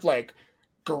just straight up like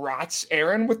garrots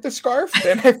Eren with the scarf,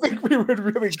 then I think we would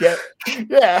really get,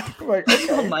 like, okay.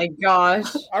 Oh my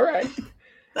gosh, all right,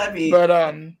 that'd be. But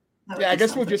I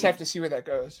guess we'll just have to see where that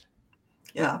goes.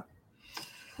 Yeah.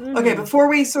 Okay, before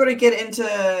we sort of get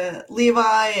into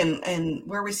Levi and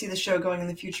where we see the show going in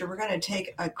the future, we're going to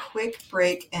take a quick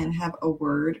break and have a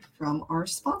word from our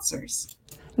sponsors.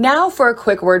 Now for a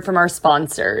quick word from our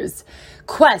sponsors.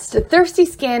 Quest thirsty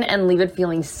skin and leave it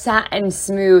feeling satin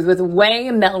smooth with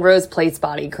Way Melrose Place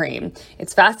Body Cream.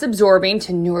 It's fast absorbing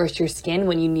to nourish your skin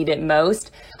when you need it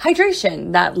most.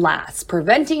 Hydration that lasts,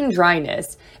 preventing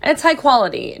dryness. And it's high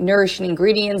quality, nourishing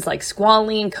ingredients like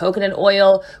squalene, coconut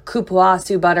oil,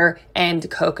 cupuaçu butter, and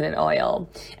coconut oil.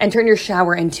 And turn your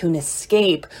shower into an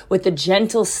escape with the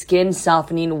gentle skin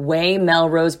softening Way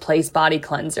Melrose Place Body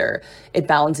Cleanser. It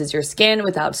balances your skin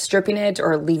without stripping it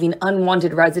or leaving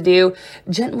unwanted residue,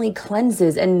 gently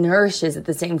cleanses and nourishes at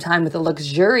the same time with a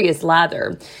luxurious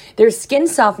lather. There's skin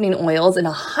softening oils in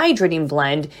a hydrating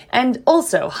blend, and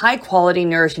also high quality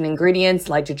nourishing ingredients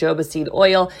like jojoba seed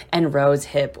oil and rose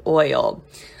hip oil.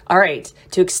 All right,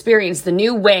 to experience the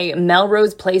new Way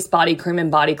Melrose Place Body Cream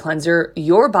and Body Cleanser,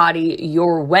 your body,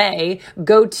 your way,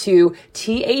 go to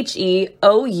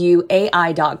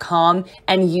THEOUAI.com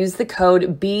and use the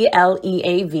code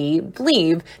BLEAV,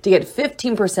 BLEAV, to get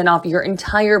 15% off your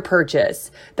entire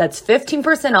purchase. That's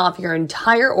 15% off your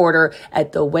entire order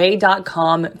at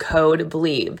theway.com, code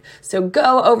BLEAV. So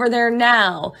go over there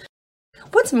now.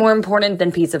 What's more important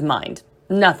than peace of mind?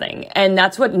 Nothing. And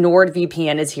that's what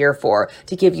NordVPN is here for,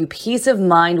 to give you peace of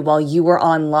mind while you are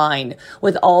online.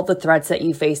 With all the threats that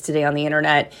you face today on the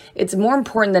internet, it's more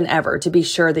important than ever to be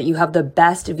sure that you have the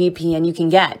best VPN you can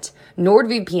get.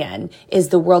 NordVPN is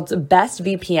the world's best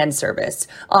VPN service,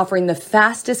 offering the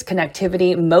fastest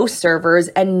connectivity, most servers,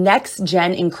 and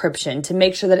next-gen encryption to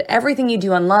make sure that everything you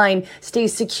do online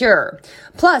stays secure.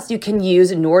 Plus, you can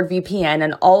use NordVPN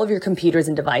on all of your computers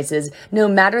and devices, no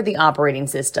matter the operating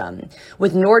system.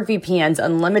 With NordVPN's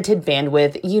unlimited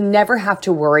bandwidth, you never have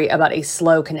to worry about a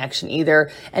slow connection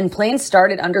either, and plans start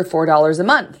at under $4 a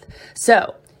month.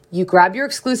 So, you grab your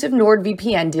exclusive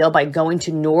NordVPN deal by going to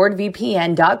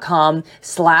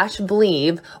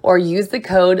nordvpn.com/believe or use the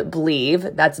code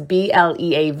BLEAV, that's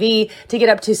BLEAV, to get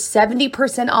up to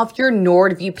 70% off your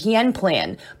NordVPN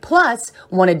plan, plus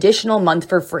 1 additional month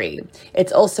for free.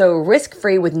 It's also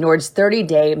risk-free with Nord's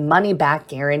 30-day money-back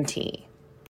guarantee.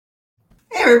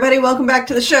 Hey everybody, welcome back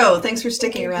to the show. Thanks for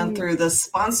sticking around through the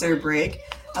sponsor break.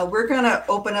 We're going to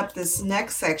open up this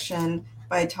next section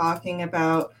by talking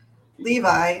about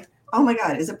Levi. Oh my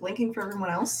God, is it blinking for everyone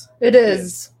else? It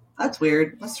is. That's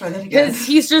weird. Let's try that again. Because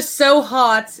he's just so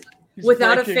hot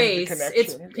without a breaking the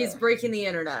face. connection, He's breaking the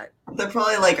internet. They're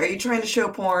probably like, are you trying to show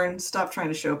porn? Stop trying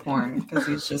to show porn, because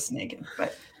he's just naked.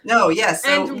 But no, yes.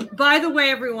 Yeah, so... And by the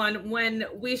way, everyone, when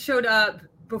we showed up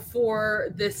before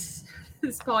this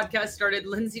podcast started,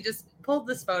 Lynzee just pulled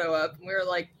this photo up. And we were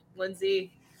like,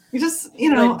 Lynzee. You just,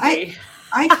 eye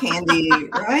candy,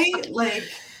 right? Like,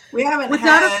 we haven't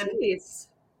had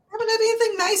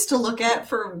anything nice to look at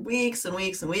for weeks and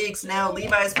weeks and weeks. Now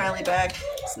Levi's finally back.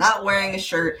 He's not wearing a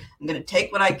shirt. I'm going to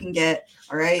take what I can get.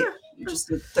 All right. You're just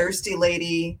a thirsty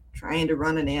lady trying to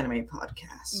run an anime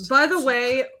podcast. By the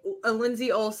way,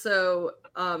 Lynzee also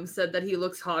said that he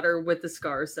looks hotter with the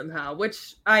scars somehow,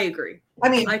 which I agree. I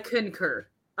mean, I concur.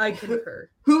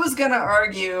 Who was going to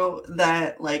argue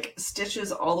that like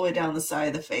stitches all the way down the side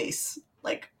of the face,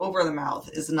 like over the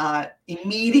mouth, is not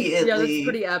immediately that's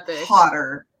pretty epic.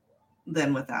 Hotter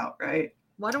than without, right?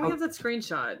 Why don't we have that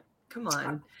screenshot? Come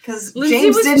on, because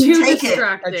James didn't take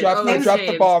distracted. it. I dropped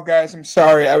the ball, guys. I'm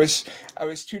sorry. I was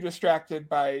too distracted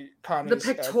by Connie's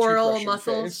the pectoral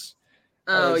muscles.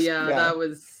 Face.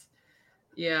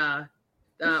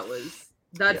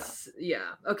 That's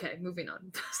okay. Moving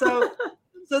on.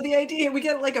 So the idea, we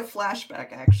get like a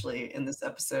flashback actually in this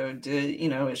episode.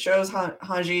 It shows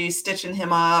Hange stitching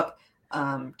him up,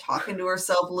 talking to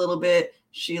herself a little bit.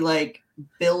 She like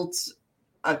built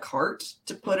a cart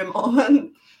to put him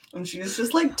on, and she was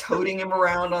just like toting him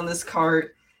around on this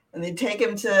cart. And they take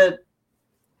him to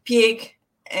Peek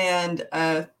and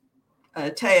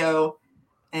Teo,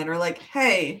 and are like,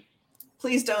 "Hey,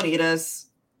 please don't eat us.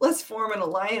 Let's form an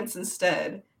alliance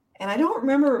instead." And I don't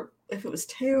remember if it was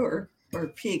Teo or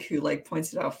Peek who like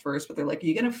points it out first, but they're like, "Are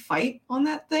you gonna fight on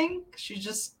that thing?" She's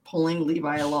just pulling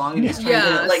Levi along and he's trying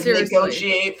to like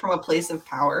negotiate from a place of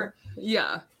power.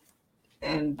 Yeah.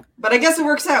 But I guess it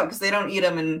works out because they don't eat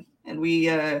him and we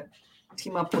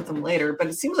team up with him later. But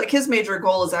it seems like his major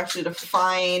goal is actually to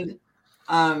find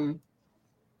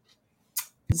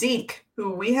Zeke,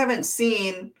 who we haven't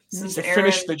seen since to Eren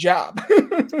finish the job.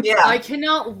 Yeah. I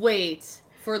cannot wait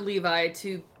for Levi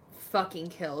to fucking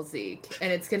kill Zeke,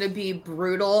 and it's gonna be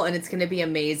brutal and it's gonna be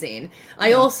amazing.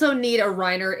 I also need a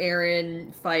Reiner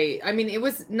Eren fight. I mean, it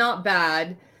was not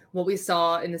bad what we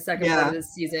saw in the second part of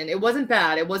this season. It wasn't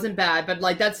bad, but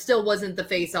like that still wasn't the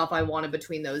face off I wanted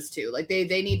between those two. Like they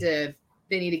need to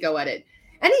go at it.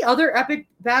 Any other epic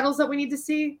battles that we need to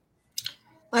see?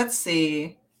 Let's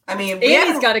see. I mean,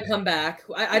 Annie's got to come back.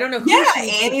 I don't know who. Yeah,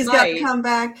 Annie's got to come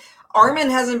back. Armin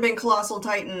hasn't been Colossal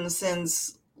Titan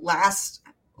since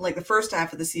the first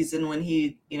half of the season when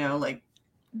he,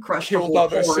 crushed killed all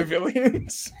those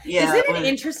civilians. Yeah. Isn't it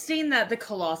interesting that the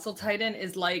Colossal Titan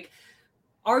is like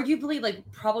arguably like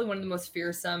probably one of the most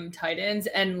fearsome Titans,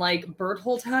 and like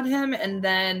Berthold had him and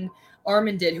then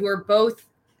Armin did, who are both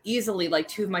easily like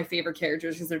two of my favorite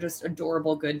characters because they're just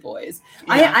adorable good boys.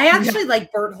 Yeah. I actually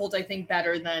like Berthold, I think,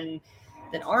 better than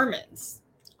Armin's.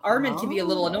 Armin can be a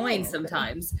little annoying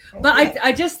sometimes. But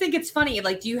I just think it's funny.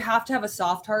 Like, do you have to have a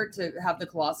soft heart to have the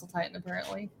Colossal Titan,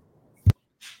 apparently?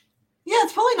 Yeah,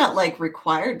 it's probably not like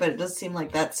required, but it does seem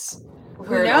like that's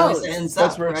where it always ends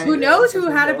up. Right? Who knows who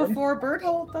had it before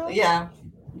Bertolt, though? Yeah.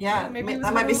 Maybe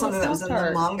that might be something that was in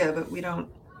the manga, but we don't.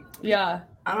 Yeah.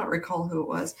 I don't recall who it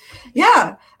was.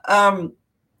 Yeah.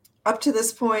 Up to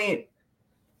this point,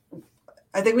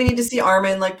 I think we need to see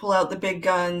Armin like pull out the big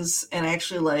guns and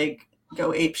actually like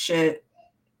go ape shit,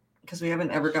 because we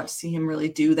haven't ever got to see him really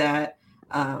do that.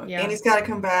 Annie's got to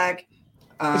come back.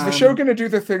 Is the show going to do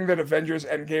the thing that Avengers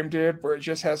Endgame did, where it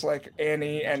just has like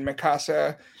Annie and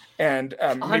Mikasa, and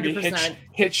maybe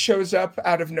Hitch shows up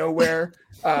out of nowhere,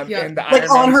 in the like Iron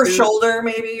on Man her suit. shoulder,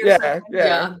 maybe. Yeah.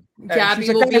 Gabby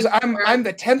she's will like, be I'm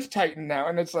the 10th Titan now,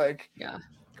 and it's like,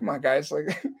 come on, guys,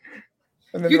 like.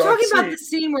 And then you're talking about the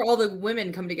scene where all the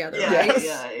women come together, right?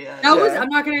 Yeah. That was. I'm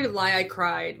not going to lie. I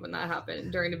cried when that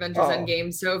happened during Avengers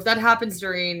Endgame. So if that happens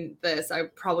during this, I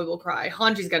probably will cry.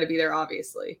 Hanji's got to be there,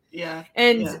 obviously. Yeah.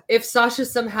 And if Sasha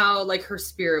somehow, like, her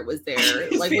spirit was there,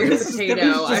 like with a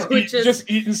potato, I would just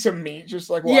eating some meat, just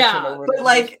like watching over. But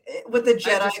like with the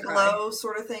Jedi glow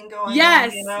sort of thing going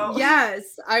on.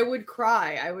 Yes, I would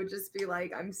cry. I would just be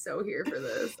like, I'm so here for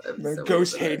this.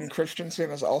 Ghost Hayden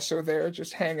Christensen is also there,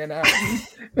 just hanging out.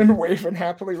 And waving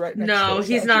happily right next to us. No,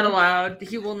 he's not allowed.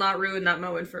 He will not ruin that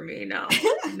moment for me.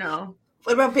 No.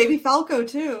 What about Baby Falco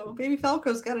too? Baby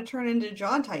Falco's got to turn into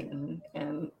John Titan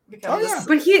and become.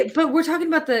 But we're talking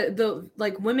about the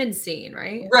like women's scene,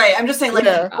 right? Right. I'm just saying, like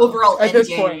overall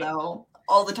endgame though.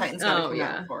 All the Titans got to come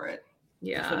out for it.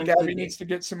 Yeah. Gabby needs to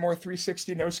get some more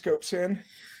 360 no scopes in.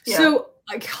 Yeah. So,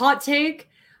 like, hot take,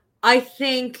 I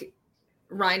think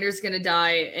Reiner's gonna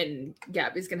die and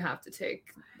Gabby's gonna have to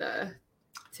take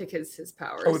his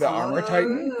powers. Oh, the armor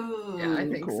titan? Yeah, I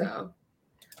think so.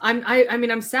 I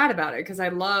mean, I'm sad about it because I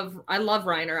love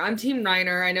Reiner. I'm team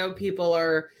Reiner. I know people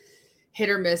are hit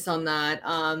or miss on that.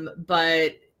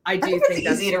 But I think it's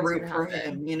easy to root for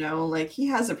him, you know, like he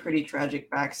has a pretty tragic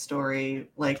backstory.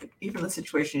 Like even the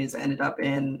situation he's ended up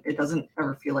in, it doesn't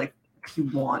ever feel like he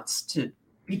wants to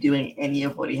be doing any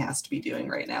of what he has to be doing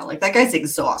right now. Like that guy's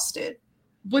exhausted.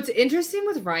 What's interesting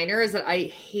with Reiner is that I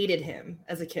hated him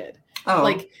as a kid.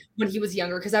 Like when he was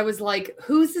younger, because I was like,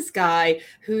 who's this guy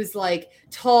who's like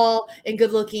tall and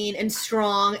good looking and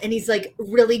strong and he's like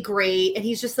really great and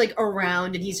he's just like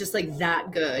around and he's just like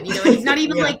that good, you know, and he's not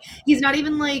even he's not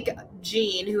even like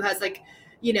Jean, who has like,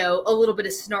 you know, a little bit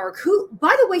of snark, who,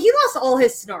 by the way, he lost all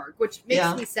his snark, which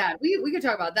makes me sad. We could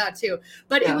talk about that too.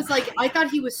 But it was like, I thought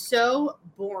he was so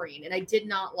boring and I did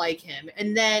not like him.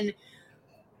 And then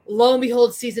lo and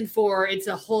behold, season 4, it's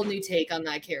a whole new take on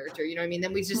that character. You know what I mean?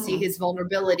 Then we just see his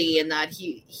vulnerability and that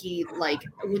he like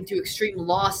went through extreme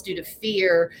loss due to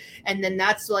fear. And then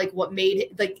that's like what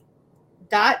made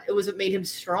what made him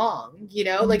strong, you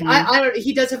know? Like I don't,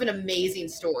 he does have an amazing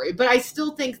story, but I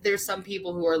still think there's some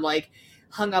people who are like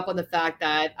hung up on the fact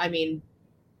that, I mean,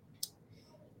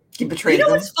 he betrayed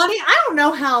them. What's funny? I don't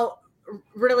know how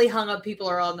really hung up people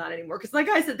are on that anymore. Because like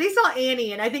I said, they saw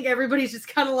Annie and I think everybody's just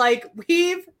kind of like,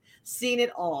 we've seen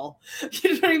it all.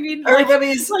 You know what I mean?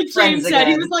 Everybody's like James said,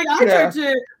 he was like, I tried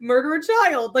to murder a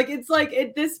child. Like, it's like,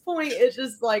 at this point, it's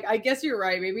just like, I guess you're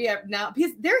right. Maybe now,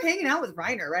 because they're hanging out with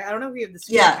Reiner, right? I don't know if we have the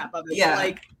screen cap of it. Yeah. But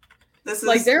like, this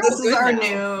like, is our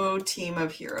new team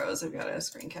of heroes. I've got a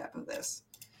screen cap of this.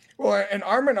 Well, and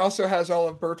Armin also has all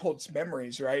of Bertholdt's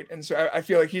memories, right? And so I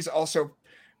feel like he's also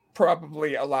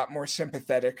probably a lot more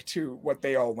sympathetic to what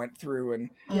they all went through and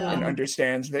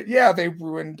understands that, they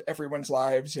ruined everyone's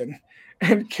lives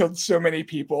and killed so many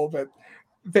people, but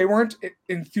they weren't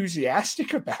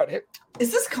enthusiastic about it.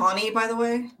 Is this Connie, by the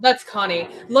way? That's Connie.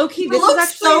 Low-key, this looks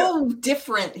actually so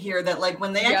different here that like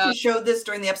when they actually showed this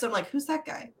during the episode, I'm like, who's that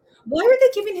guy? Why are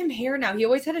they giving him hair now? He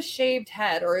always had a shaved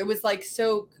head, or it was like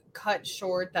so cut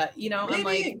short that, you know, maybe I'm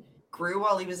like, it grew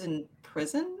while he was in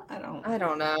prison. I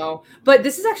don't know, but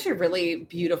this is actually a really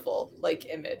beautiful like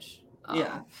image.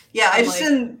 I just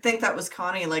didn't think that was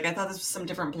Connie. Like I thought this was some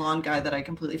different blonde guy that I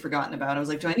completely forgotten about. I was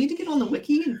like, do I need to get on the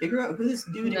wiki and figure out who this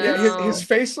dude is? Yeah, his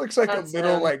face looks like a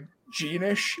little like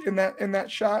Jean-ish in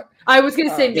that shot. I was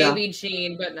gonna say maybe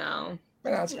Jean, but no.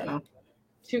 But that's kind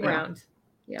too round.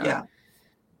 Yeah.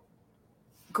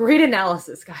 Great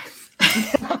analysis, guys.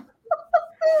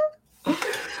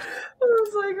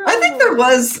 I think there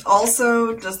was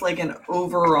also just like an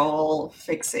overall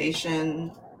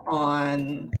fixation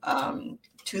on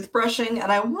toothbrushing,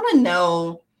 and I want to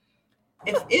know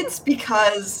if it's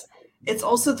because it's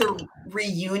also the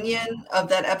reunion of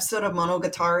that episode of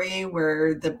Monogatari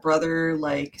where the brother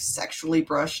like sexually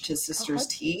brushed his sister's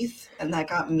teeth, and that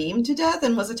got memed to death,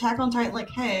 and was Attack on Titan like,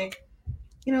 hey,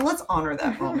 you know, let's honor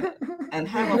that moment and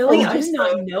have really. I did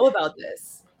not know about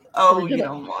this. Oh, you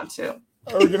don't want to.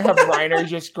 We're gonna have Reiner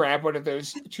just grab one of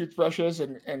those toothbrushes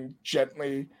and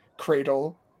gently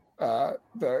cradle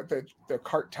the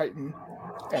cart titan,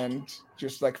 and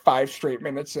just like 5 straight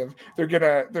minutes of they're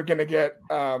gonna get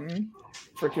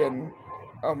freaking,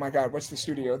 oh my god, what's the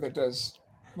studio that does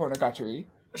Monogatari?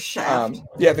 Shaft.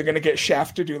 Yeah, they're gonna get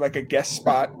Shaft to do like a guest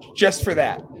spot just for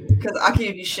that. Because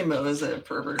Akiyuki Shimo is a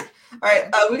pervert. All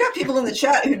right, we got people in the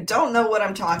chat who don't know what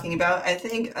I'm talking about. I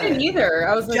think neither.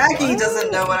 I was like, Jackie what?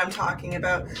 doesn't know what I'm talking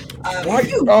about.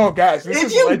 Oh, guys, this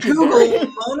is legendary.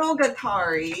 Google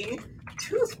Monogatari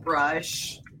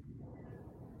toothbrush,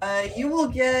 you will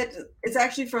get. It's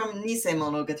actually from Nisei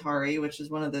Monogatari, which is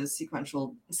one of the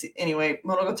sequential. Anyway,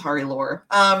 Monogatari lore.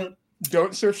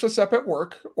 Don't search this up at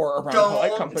work or around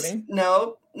polite company.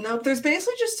 No. There's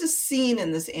basically just a scene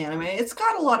in this anime. It's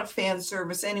got a lot of fan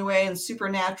service anyway and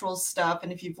supernatural stuff.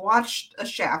 And if you've watched a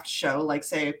Shaft show, like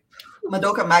say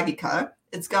Madoka Magica,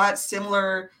 it's got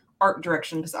similar art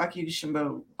direction because Akiyuki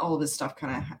Shimbo, all of his stuff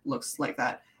kind of looks like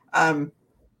that.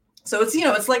 So it's,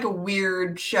 it's like a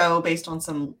weird show based on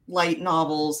some light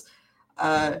novels.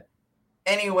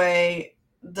 Anyway,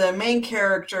 the main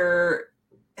character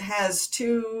has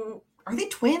 2. Are they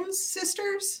twins,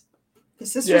 sisters? The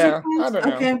sisters are twins? I don't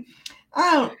know. Okay.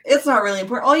 It's not really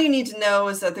important. All you need to know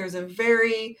is that there's a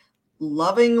very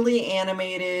lovingly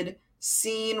animated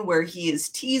scene where he is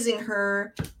teasing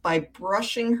her by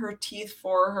brushing her teeth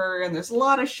for her. And there's a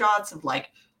lot of shots of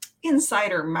like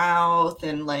inside her mouth.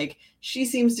 And like she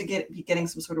seems to be getting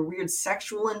some sort of weird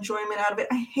sexual enjoyment out of it.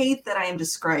 I hate that I am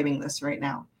describing this right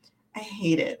now. I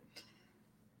hate it.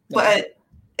 Yeah. But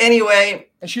anyway,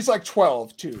 and she's like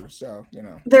 12 too, so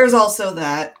there's also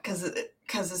that because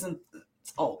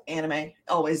it's all anime,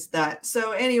 always that.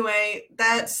 So anyway,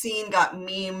 that scene got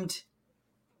memed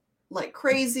like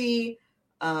crazy.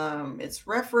 It's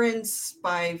referenced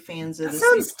by fans of that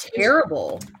sounds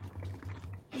terrible,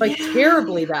 like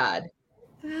terribly bad.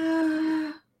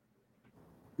 That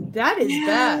is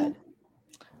bad.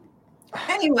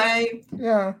 Anyway,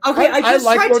 yeah. Okay, I just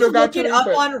tried to look it up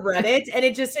on Reddit, and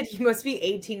it just said you must be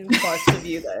 18 plus to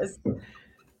view this.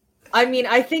 I mean,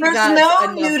 I think there's that's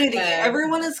no nudity.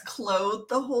 Everyone is clothed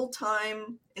the whole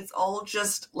time. It's all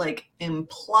just like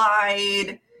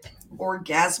implied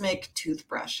orgasmic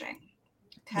toothbrushing.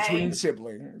 Okay?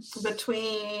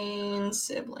 Between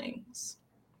siblings.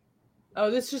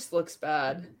 Oh, this just looks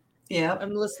bad. Yeah.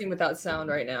 I'm listening without sound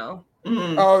right now.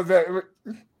 Mm. Oh,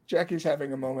 Jackie's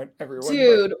having a moment, everyone.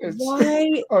 Dude,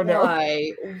 why? Oh, no.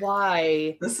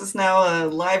 Why? This is now a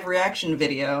live reaction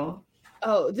video.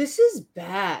 Oh, this is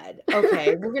bad.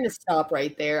 Okay, we're going to stop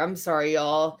right there. I'm sorry,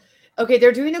 y'all. Okay,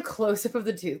 they're doing a close-up of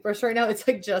the toothbrush right now. It's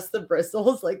like just the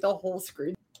bristles, like the whole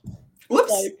screen.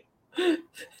 Whoops.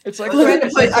 It's like the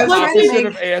opposite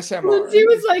of ASMR. Lynzee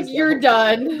was like, "You're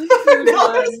done." You're done.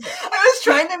 I was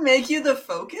trying to make you the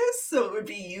focus, so it would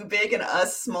be you big and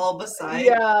us small beside.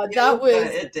 Yeah, that was.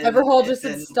 Everhall just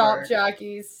said, "Stop, work.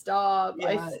 Jackie, stop."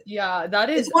 Yeah, that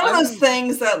is. It's one of those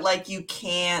things that like you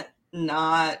can't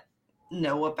not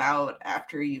know about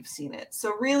after you've seen it.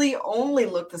 So really, only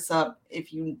look this up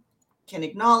if you can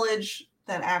acknowledge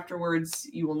that afterwards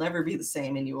you will never be the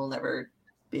same and you will never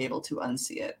be able to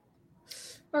unsee it.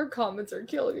 Our comments are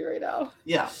killing me right now.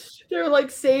 Yeah. They're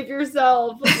like, save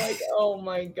yourself. I'm like, oh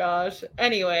my gosh.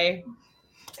 Anyway,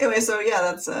 so yeah,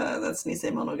 that's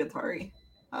Nisei Monogatari.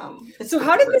 So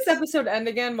how did this episode end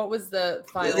again? What was the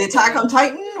final? The Attack on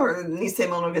Titan or Nisei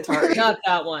Monogatari? Not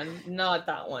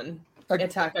that one.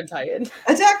 Attack on Titan.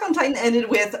 Attack on Titan ended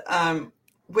with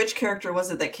which character was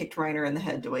it that kicked Reiner in the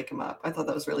head to wake him up? I thought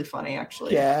that was really funny,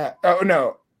 actually. Yeah. Oh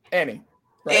no, Annie.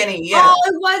 Right? Annie, yeah. Oh,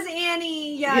 it was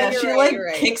Annie. Yeah, she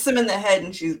right, kicks him in the head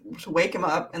and to wake him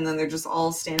up, and then they're just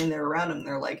all standing there around him. And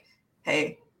they're like,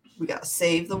 "Hey, we gotta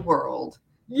save the world."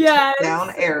 Yes. Down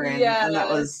Eren, and that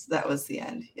was the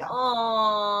end. Yeah.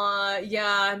 Aw,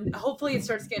 yeah. Hopefully it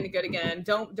starts getting good again.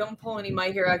 Don't pull any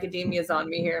My Hero Academias on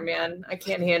me here, man. I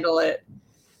can't handle it.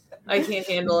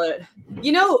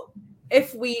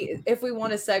 If we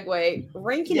want to segue,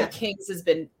 Ranking of Kings has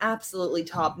been absolutely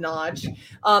top notch.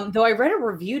 Though I read a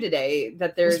review today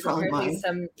that there's apparently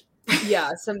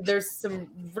there's some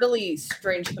really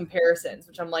strange comparisons,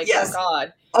 which I'm like, oh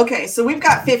god. Okay, so we've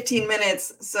got 15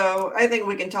 minutes, so I think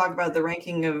we can talk about the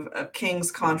Ranking of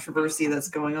Kings controversy that's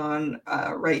going on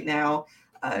right now.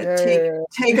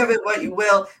 Take of it what you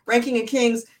will. Ranking of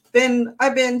Kings.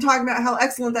 I've been talking about how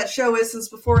excellent that show is since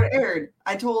before it aired.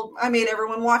 I made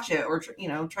everyone watch it, or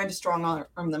tried to strong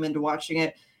arm them into watching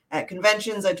it at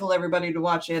conventions. I told everybody to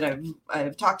watch it.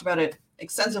 I've talked about it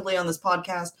extensively on this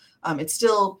podcast. It's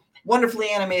still wonderfully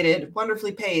animated,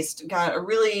 wonderfully paced, got a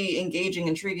really engaging,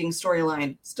 intriguing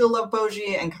storyline. Still love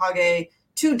Boji and Kage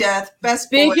to death.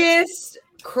 Biggest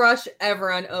crush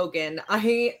ever on Ogun.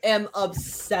 I am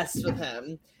obsessed with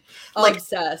him. Like-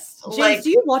 Obsessed. James, like- do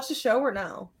you watch the show or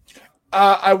no?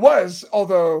 I was,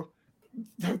 although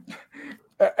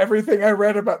everything I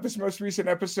read about this most recent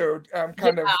episode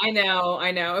kind of. I know.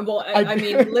 And well, I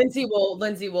mean, Lynzee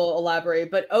will elaborate,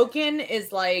 but Ogun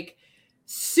is like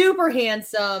super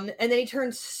handsome, and then he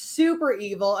turns super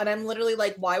evil, and I'm literally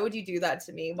like, why would you do that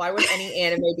to me? Why would any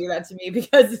anime do that to me?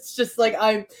 Because it's just like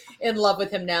I'm in love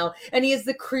with him now, and he is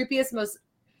the creepiest, most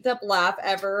up laugh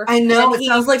ever. I know, and it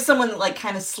sounds like someone like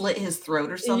kind of slit his throat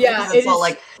or something. Yeah, 'cause it's all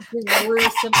like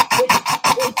gruesome.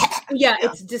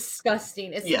 It's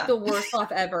disgusting. It's like the worst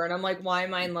laugh ever, and I'm like, why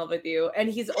am I in love with you? And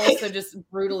he's also just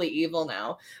brutally evil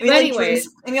now. and But he, anyway,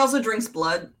 and he also drinks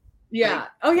blood. yeah. Like,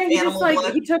 Oh yeah, he just animal like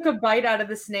blood. he took a bite out of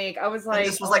the snake. I was like, And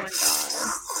this was oh like my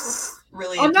God.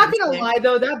 really. I'm not gonna intensely. lie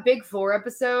though, that Big Four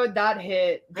episode that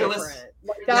hit It was- different.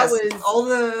 Like, that Yes, was all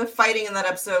the fighting in that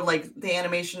episode, like the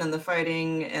animation and the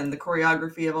fighting and the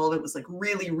choreography of all of it was like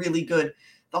really, really good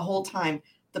the whole time.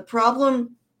 The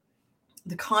problem,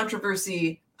 the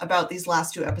controversy about these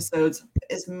last two episodes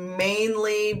is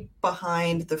mainly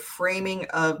behind the framing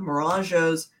of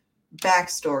Miranjo's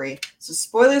backstory. So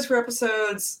spoilers for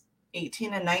episodes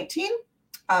 18 and 19.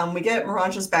 We get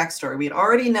Miranjo's backstory. We had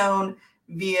already known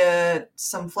via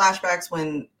some flashbacks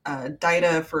when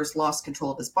Daida first lost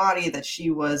control of his body that she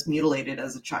was mutilated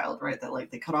as a child, right? That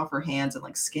like they cut off her hands and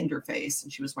like skinned her face,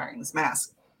 and she was wearing this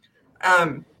mask.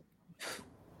 In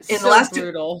so the last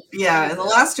brutal. in the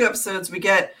last two episodes, we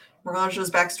get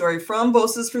Miranjo's backstory from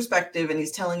Bosa's perspective, and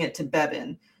he's telling it to Bebin,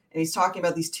 and he's talking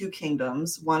about these two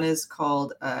kingdoms. One is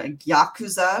called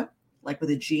Gyakuza, like with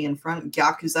a G in front,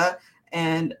 Gyakuza,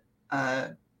 and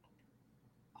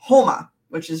Homa,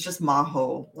 which is just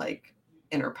Maho, like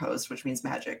interposed, which means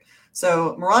magic.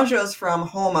 So Miranjo's from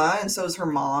Homa, and so is her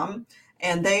mom.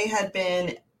 And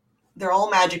they're all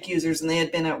magic users, and they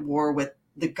had been at war with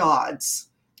the gods,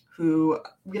 who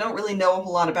we don't really know a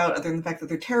whole lot about other than the fact that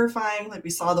they're terrifying. Like we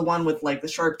saw the one with like the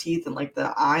sharp teeth and like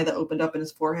the eye that opened up in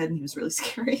his forehead, and he was really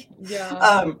scary.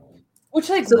 Yeah. Which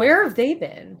where have they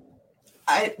been?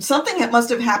 Something that must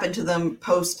have happened to them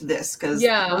post this, because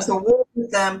there was a war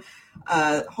with them.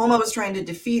 Homa was trying to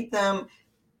defeat them.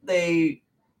 They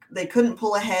couldn't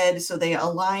pull ahead, so they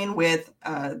align with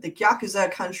the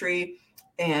Gyakuza country,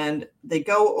 and they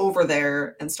go over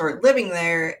there and start living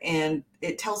there. And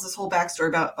it tells this whole backstory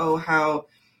about how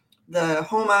the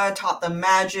Homa taught them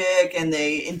magic, and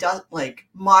they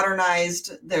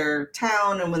modernized their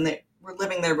town. And when they were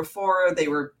living there before,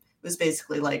 it was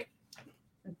basically like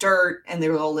dirt, and they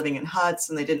were all living in huts,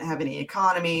 and they didn't have any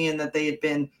economy, and that they had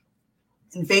been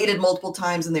invaded multiple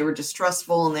times, and they were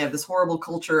distrustful, and they have this horrible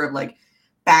culture of like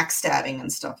backstabbing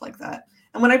and stuff like that.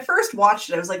 And when I first watched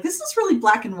it, I was like, this is really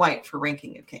black and white for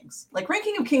Ranking of Kings. Like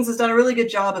Ranking of Kings has done a really good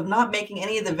job of not making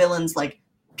any of the villains like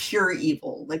pure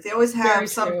evil. Like they always have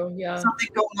something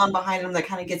going on behind them that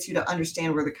kind of gets you to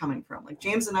understand where they're coming from. Like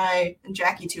James and I and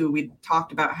Jackie too, we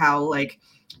talked about how like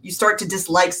you start to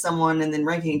dislike someone, and then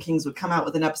Ranking of Kings would come out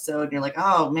with an episode, and you're like,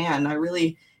 oh man, I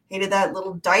really hated that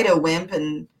little Daida wimp,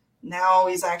 and now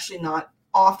he's actually not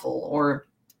awful.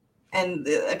 And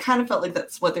I kind of felt like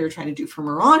that's what they were trying to do for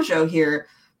Miranjo here.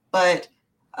 But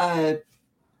in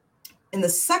the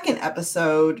second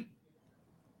episode,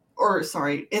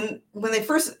 when they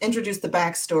first introduced the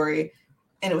backstory,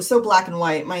 and it was so black and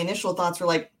white, my initial thoughts were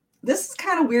like, this is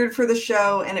kind of weird for the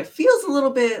show, and it feels a little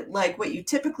bit like what you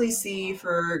typically see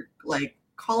for like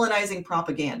colonizing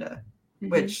propaganda,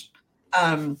 which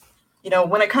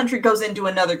when a country goes into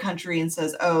another country and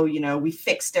says, oh, we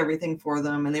fixed everything for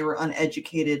them, and they were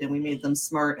uneducated, and we made them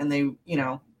smart, and they,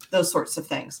 those sorts of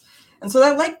things. And so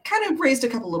that like kind of raised a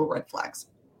couple little red flags.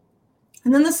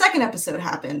 And then the second episode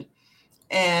happened,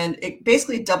 and it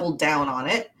basically doubled down on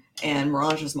it. And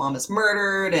Miranjo's mom is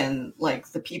murdered, and like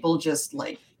the people just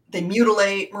like, they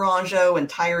mutilate Miranjo and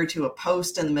tie her to a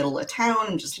post in the middle of town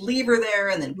and just leave her there.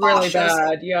 And then really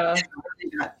bad. Yeah.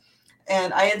 Really bad.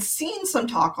 And I had seen some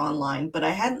talk online, but I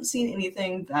hadn't seen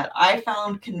anything that I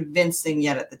found convincing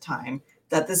yet at the time,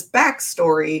 that this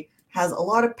backstory has a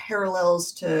lot of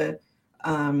parallels to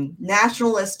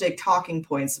nationalistic talking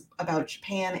points about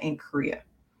Japan and Korea.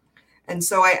 And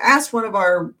so I asked one of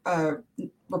our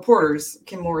reporters,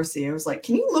 Kim Morrissey, I was like,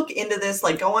 can you look into this?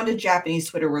 Like go onto Japanese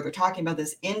Twitter where they're talking about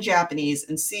this in Japanese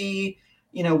and see,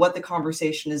 what the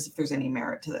conversation is, if there's any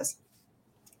merit to this.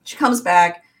 She comes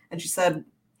back and she said,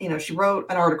 she wrote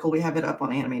an article, we have it up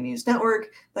on Anime News Network,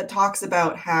 that talks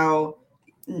about how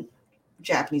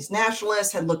Japanese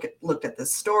nationalists had looked at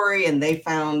this story, and they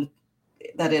found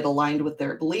that it aligned with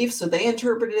their beliefs, so they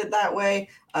interpreted it that way.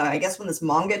 I guess when this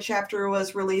manga chapter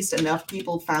was released, enough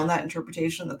people found that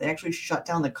interpretation that they actually shut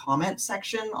down the comment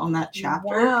section on that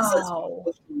chapter. Wow.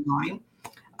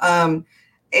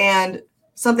 And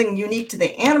something unique to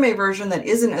the anime version that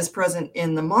isn't as present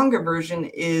in the manga version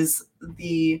is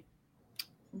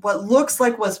what looks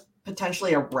like was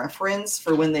potentially a reference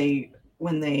for when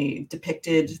they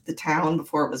depicted the town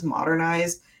before it was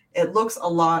modernized. It looks a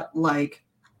lot like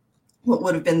what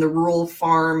would have been the rural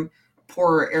farm,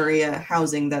 poorer area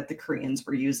housing that the Koreans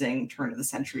were using turn of the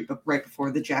century, but right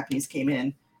before the Japanese came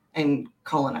in and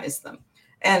colonized them.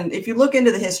 And if you look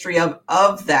into the history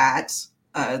of that,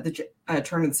 the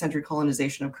turn of the century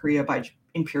colonization of Korea by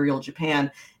Imperial Japan,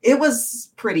 it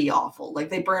was pretty awful. Like,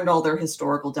 they burned all their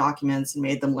historical documents and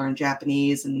made them learn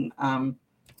Japanese, and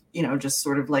just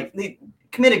sort of like they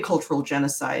committed cultural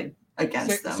genocide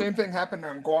against them. Same thing happened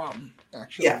on Guam,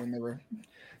 actually, when they were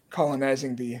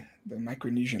colonizing the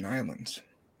Micronesian islands.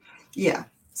 Yeah.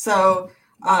 So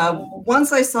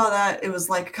once I saw that, it was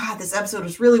like, God, this episode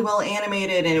was really well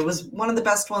animated, and it was one of the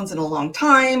best ones in a long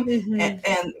time. Mm-hmm.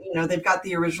 And they've got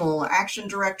the original action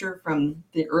director from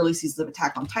the early seasons of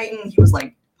Attack on Titan. He was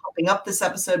like pumping up this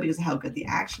episode because of how good the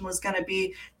action was going to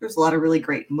be. There's a lot of really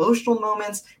great emotional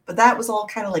moments, but that was all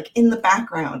kind of like in the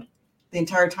background the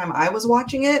entire time I was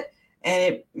watching it.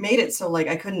 And it made it so like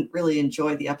I couldn't really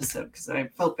enjoy the episode because I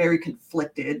felt very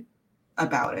conflicted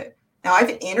about it. Now,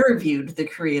 I've interviewed the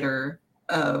creator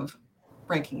of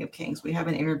Ranking of Kings. We have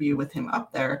an interview with him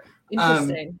up there.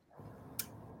 Interesting.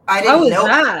 I didn't know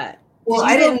that. Well,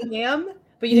 I didn't him,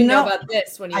 but you didn't know about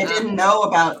this when you. I didn't know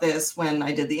about this when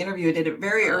I did the interview. I did it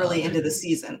very early into the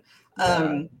season,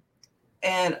 and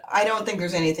I don't think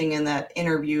there's anything in that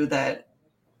interview that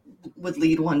would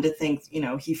lead one to think,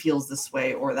 he feels this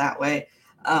way or that way.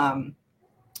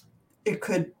 It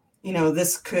could,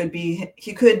 this could be,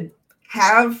 he could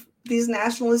have these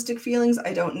nationalistic feelings.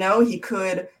 I don't know. He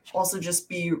could also just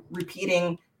be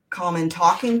repeating common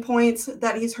talking points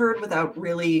that he's heard without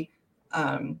really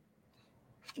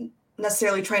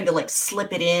necessarily trying to like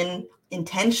slip it in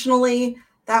intentionally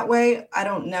that way. I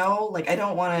don't know. Like, I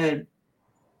don't want to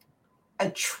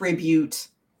attribute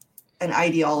an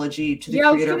ideology to the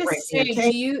creator of Ranking of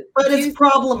Kings, but it's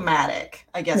problematic,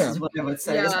 I guess is what I would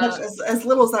say. As much as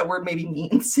little as that word maybe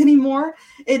means anymore,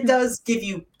 it does give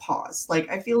you pause. Like,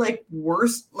 I feel like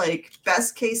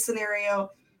best case scenario,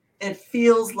 it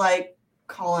feels like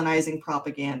colonizing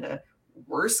propaganda.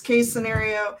 Worst case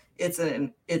scenario, it's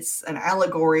an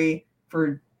allegory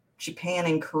for Japan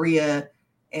and Korea,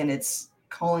 and it's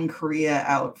calling Korea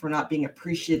out for not being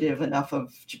appreciative enough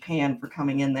of Japan for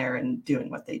coming in there and doing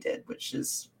what they did, which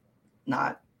is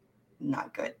not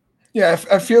good. Yeah,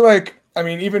 I feel like, I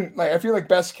feel like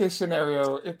best case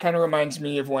scenario, it kind of reminds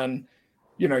me of when,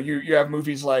 you have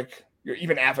movies like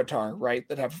even Avatar, right?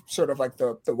 That have sort of like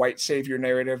the white savior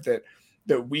narrative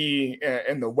that we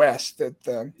in the West, that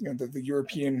the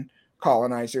European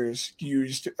colonizers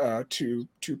used to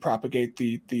propagate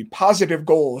the positive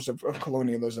goals of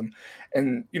colonialism.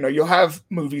 And you'll have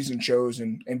movies and shows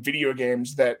and video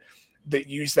games that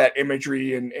use that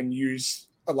imagery and use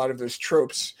a lot of those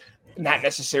tropes, not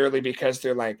necessarily because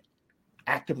they're like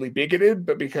actively bigoted,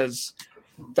 but because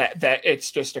that it's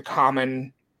just a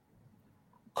common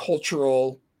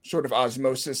cultural sort of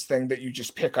osmosis thing that you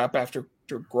just pick up after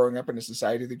growing up in a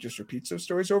society that just repeats those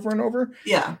stories over and over.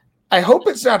 Yeah. I hope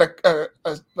it's not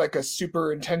a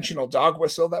super intentional dog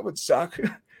whistle. That would suck.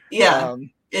 Yeah,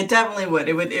 it definitely would.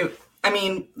 It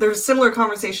would. There's similar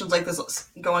conversations like this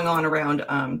going on around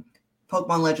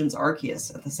Pokemon Legends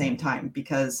Arceus at the same time,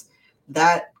 because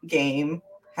that game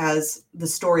has the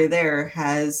story there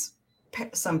has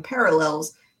some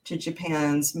parallels to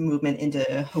Japan's movement into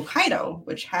Hokkaido,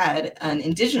 which had an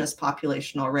indigenous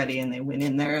population already, and they went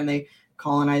in there and they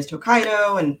colonized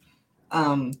Hokkaido,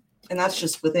 and that's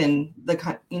just within the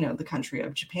country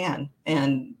of Japan.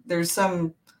 And there's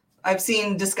I've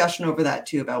seen discussion over that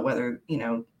too, about whether,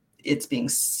 it's being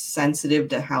sensitive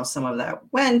to how some of that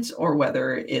went, or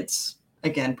whether it's,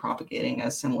 again, propagating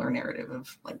a similar narrative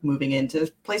of like moving into a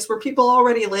place where people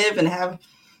already live and have,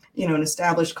 an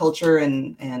established culture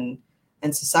and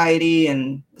society,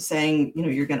 and saying,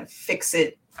 you're going to fix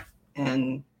it.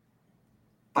 And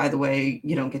by the way,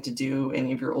 you don't get to do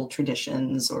any of your old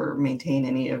traditions or maintain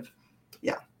any of,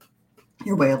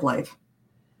 your way of life.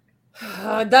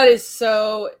 That is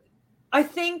so. I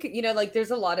think,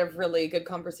 there's a lot of really good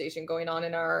conversation going on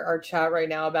in our chat right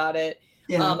now about it.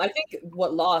 Yeah. I think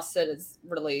what Lost said is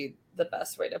really the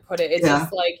best way to put it. It's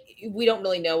just like, we don't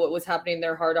really know what was happening in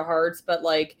their heart of hearts, but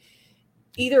like,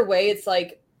 either way, it's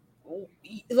like,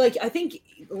 like I think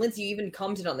Lynzee even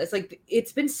commented on this, like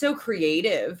it's been so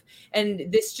creative,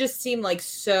 and this just seemed like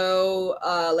so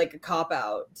like a cop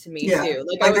out to me too.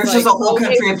 Like there's just a whole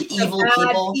country of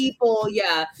evil people.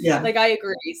 Yeah. Like I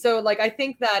agree. So like I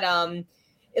think that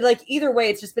like either way,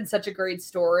 it's just been such a great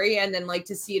story, and then like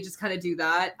to see it just kind of do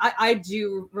that. I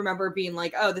do remember being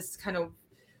like, oh, this is kind of,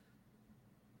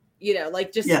 you know,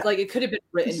 like just like it could have been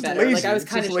written it's better. Lazy. Like I was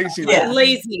kind of lazy,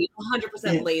 lazy,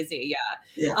 100% lazy.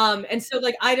 Yeah. And so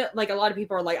like I don't, like a lot of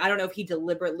people are like, I don't know if he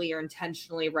deliberately or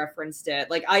intentionally referenced it.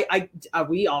 Like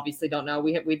we obviously don't know.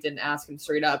 We didn't ask him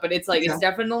straight up, but it's like it's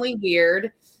definitely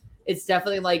weird. It's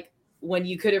definitely like when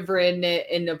you could have written it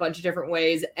in a bunch of different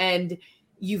ways, and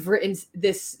you've written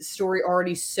this story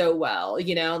already so well,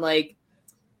 you know, like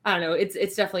I don't know.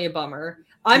 It's definitely a bummer.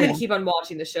 I'm gonna keep on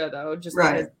watching the show though, just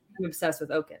because I'm obsessed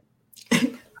with Oaken.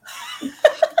 Do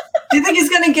you think he's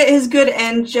gonna get his good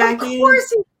end, Jacki? Of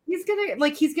course he's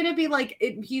gonna be like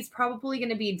he's probably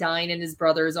gonna be dying in his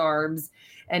brother's arms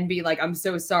and be like, I'm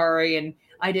so sorry, and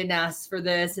I didn't ask for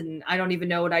this, and I don't even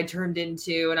know what I turned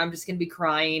into, and I'm just gonna be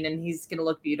crying, and he's gonna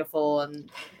look beautiful, and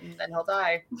then he'll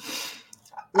die.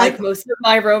 Like most of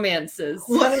my romances.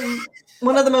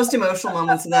 One of the most emotional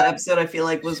moments in that episode, I feel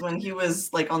like, was when he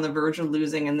was like on the verge of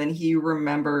losing, and then he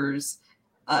remembers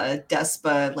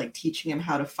Despa like teaching him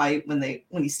how to fight when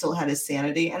he still had his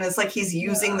sanity, and it's like he's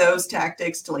using those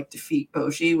tactics to like defeat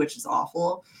Boji, which is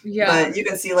awful. Yeah, but you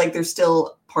can see like there's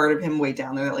still part of him way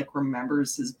down there that like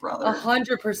remembers his brother.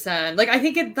 100%. Like I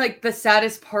think it like the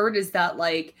saddest part is that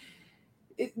like.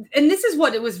 And this is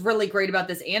what it was really great about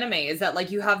this anime is that like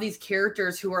you have these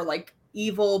characters who are like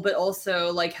evil but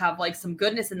also like have like some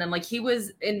goodness in them. Like he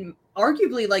was in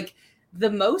arguably like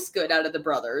the most good out of the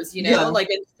brothers, you know, like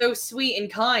it's so sweet and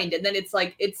kind. And then it's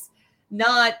like it's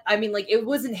not, I mean, like it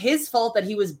wasn't his fault that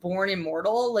he was born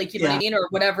immortal, like you know what I mean, or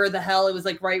whatever the hell. It was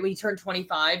like right when he turned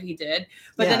 25 he did,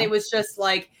 but then it was just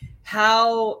like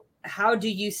how do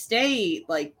you stay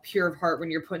like pure of heart when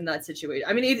you're put in that situation?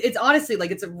 I mean, it's honestly like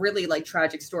it's a really like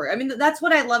tragic story. I mean, that's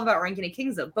what I love about Ranking of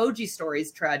Kings. Though Boji's story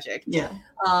is tragic. Yeah.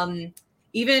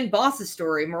 Even Boss's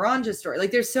story, Miranja's story.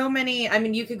 Like, there's so many. I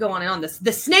mean, you could go on and on.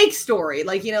 The snake story,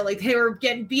 like you know, like they were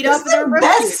getting beat up. And they were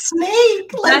best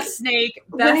snake. Best snake.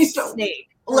 Best snake.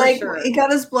 Like he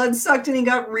got his blood sucked and he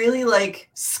got really like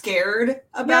scared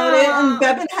about it, and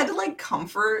Bebin had to like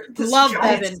comfort this love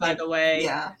Bebin, by the way.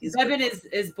 Yeah, Bebin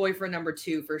is boyfriend number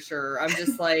 2 for sure. I'm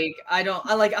just like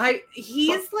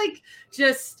he's like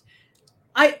just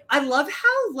I love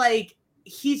how like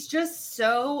he's just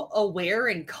so aware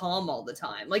and calm all the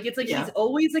time. Like it's like he's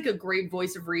always like a great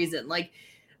voice of reason. Like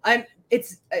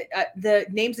the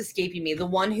name's escaping me. The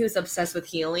one who's obsessed with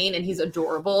healing and he's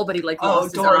adorable, but he like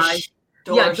lost his eye.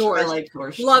 Dorsch. I like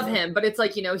Dorsch. Love him, but it's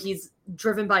like, you know, he's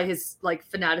driven by his like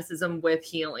fanaticism with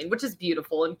healing, which is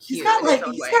beautiful and cute.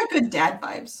 He's got good dad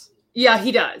vibes. Yeah,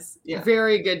 he does. Yeah.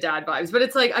 Very good dad vibes. But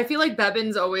it's like I feel like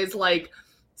Bebin's always like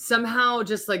somehow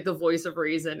just like the voice of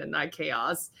reason in that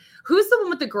chaos. Who's the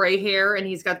one with the gray hair and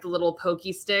he's got the little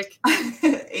pokey stick?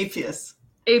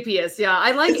 Apius, yeah.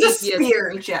 I like it's Apius. A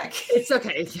spear, Jack. It's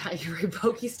okay. Yeah, you're right.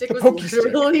 Pokey stick was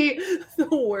literally the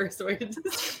worst way to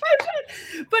describe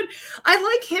it. But I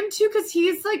like him too because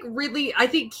he's like really, I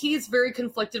think he's very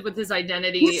conflicted with his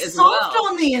identity he's as well. Soft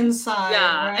on the inside.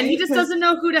 Yeah. Right? And he just doesn't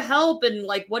know who to help. And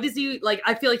like, what is he like?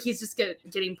 I feel like he's just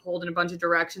getting pulled in a bunch of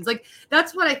directions. Like,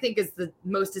 that's what I think is the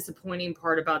most disappointing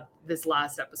part about this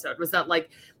last episode was that like,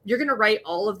 you're going to write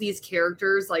all of these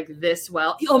characters like this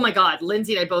well. Oh my God.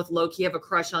 Lynzee and I both low-key have a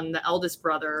crush on the eldest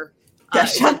brother.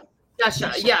 Desha.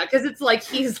 Yeah. Cause it's like,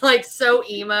 he's like so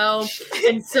emo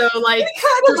and so like. He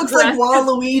kind of looks like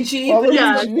Waluigi.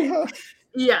 Yeah.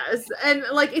 Yes. And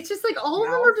like, it's just like all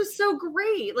of them are just so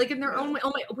great. Like in their own way.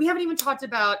 Oh my, we haven't even talked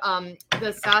about the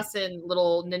assassin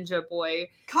little ninja boy.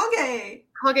 Kage,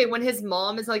 when his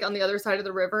mom is like on the other side of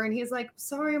the river and he's like,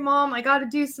 sorry, mom, I got to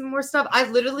do some more stuff. I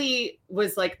literally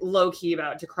was like low key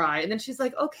about to cry. And then she's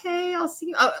like, okay, I'll see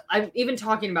you. I'm even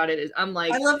talking about it. I'm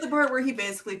like, I love the part where he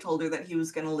basically told her that he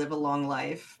was going to live a long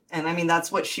life. And I mean,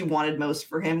 that's what she wanted most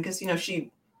for him. Cause you know,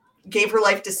 she gave her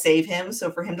life to save him.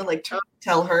 So for him to like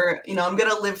tell her, you know, I'm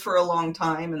going to live for a long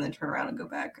time and then turn around and go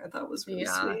back, I thought was really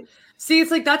sweet. See,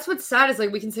 it's like, that's what's sad is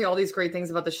like, we can say all these great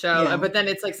things about the show, but then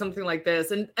it's like something like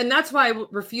this. And that's why I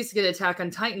refuse to get Attack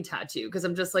on Titan tattoo. Cause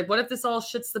I'm just like, what if this all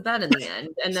shits the bed in the end?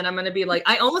 And then I'm going to be like,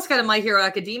 I almost got a My Hero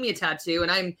Academia tattoo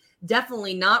and I'm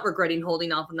definitely not regretting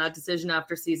holding off on that decision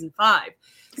after season 5.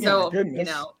 So, you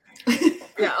know,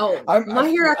 yeah. Oh, My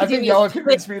Hero Academia. I think y'all have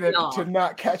convinced me to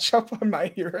not catch up on My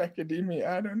Hero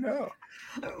Academia. I don't know.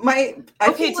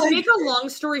 To make a long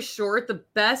story short, the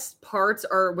best parts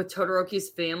are with Todoroki's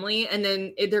family, and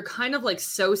then they're kind of like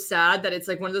so sad that it's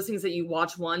like one of those things that you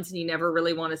watch once and you never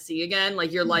really want to see again.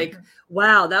 Like you're like,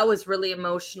 wow, that was really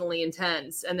emotionally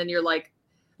intense, and then you're like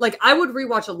I would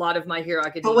rewatch a lot of My Hero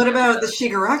Academia. But what about the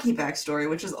Shigaraki backstory,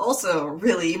 which is also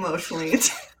really emotionally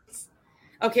intense?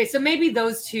 Okay, so maybe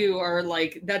those two are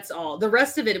like, that's all. The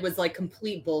rest of it was like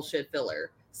complete bullshit filler.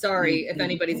 Sorry if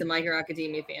anybody's a My Hero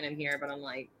Academia fan in here, but I'm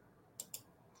like,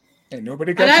 hey,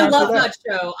 nobody got and I time love for that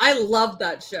show. I love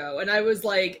that show, and I was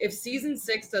like, if season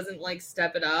 6 doesn't like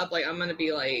step it up, like I'm gonna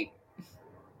be like,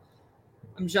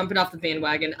 I'm jumping off the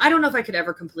bandwagon. I don't know if I could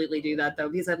ever completely do that though,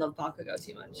 because I love Bakugo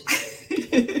too much.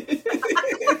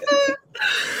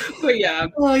 But yeah.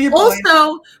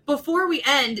 Also, before we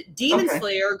end, Demon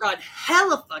Slayer got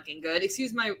hella fucking good.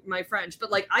 Excuse my French,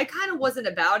 but like I kind of wasn't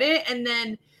about it, and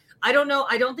then I don't know.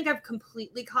 I don't think I've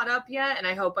completely caught up yet, and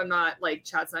I hope I'm not like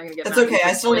chat's not gonna get. It's okay.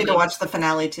 I still need to watch the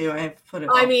finale too. I put it.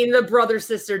 I mean, the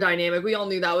brother-sister dynamic. We all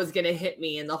knew that was gonna hit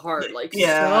me in the heart, like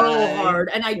so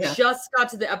hard. And I just got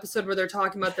to the episode where they're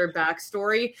talking about their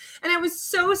backstory, and I was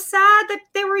so sad that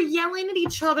they were yelling at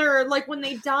each other, like when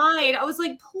they died. I was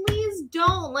like, please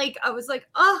don't. Like, I was like,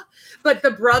 oh. But the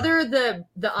brother, the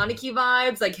Aniki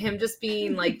vibes, like him just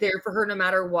being like there for her no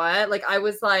matter what. Like, I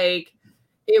was like.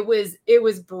 It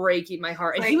was breaking my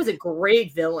heart, and he was a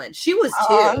great villain. She was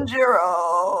too.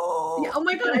 Anjiro. Yeah, oh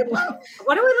my god, I love.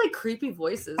 Why do I like creepy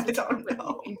voices? I don't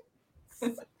know.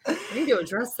 I need to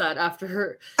address that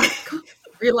after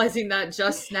realizing that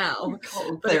just now.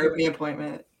 Therapy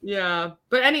appointment. Yeah,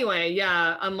 but anyway,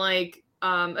 yeah, I'm like,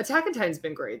 Attack on Titan's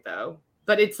been great though.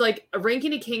 But it's like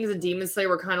Ranking of Kings and Demon Slayer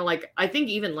were kind of like, I think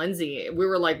even Lynzee, we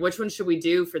were like, which one should we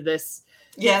do for this?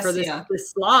 Yes, for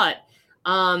this slot.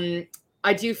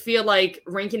 I do feel like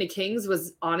Ranking of Kings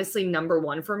was honestly number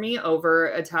 1 for me over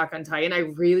Attack on Titan. I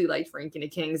really liked Ranking of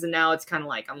Kings, and now it's kind of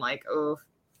like I'm like, oh.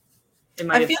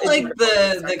 I feel like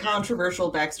the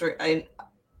controversial backstory.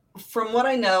 From what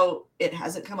I know, it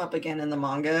hasn't come up again in the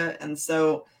manga, and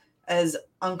so as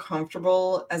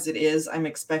uncomfortable as it is, I'm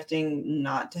expecting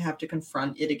not to have to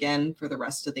confront it again for the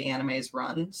rest of the anime's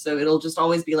run. So it'll just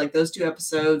always be like those 2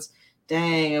 episodes.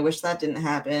 Dang, I wish that didn't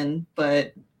happen,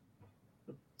 but.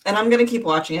 And I'm going to keep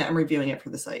watching it. I'm reviewing it for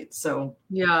the site. So,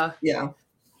 yeah.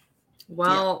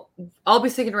 Well, I'll be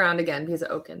sticking around again because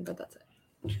of Oaken, but that's it.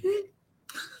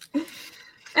 And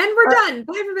we're done.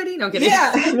 Bye, everybody. No kidding.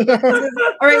 Yeah.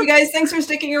 All right, you guys. Thanks for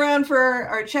sticking around for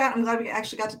our chat. I'm glad we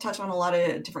actually got to touch on a lot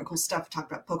of different cool stuff. We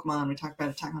talked about Pokemon. We talked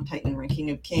about Attack on Titan, Ranking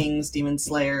of Kings, Demon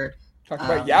Slayer. Talked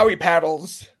about yaoi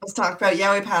paddles. Let's talk about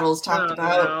yaoi paddles. Talked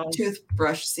about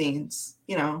toothbrush scenes.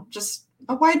 You know, just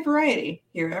a wide variety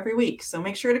here every week. So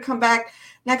make sure to come back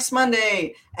next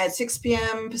Monday at 6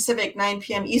 p.m. Pacific, 9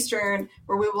 p.m. Eastern,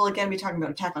 where we will again be talking about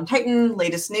Attack on Titan,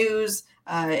 latest news,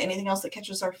 anything else that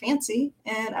catches our fancy.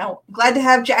 And I'm glad to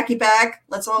have Jacki back.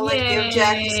 Let's all give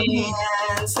Jacki some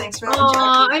hands. Thanks for having Jacki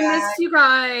back. I missed you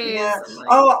guys. Yeah.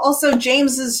 Oh, also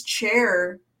James's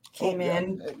chair came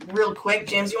in real quick.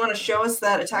 James, you want to show us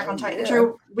that Attack on Titan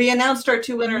show? We announced our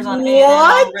 2 winners on AN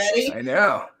already. I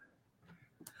know.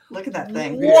 Look at that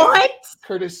thing. What?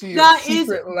 Courtesy of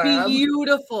Secret Lab.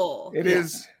 Beautiful. It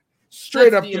is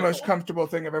straight up the most comfortable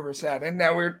thing I've ever sat in.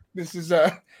 Now we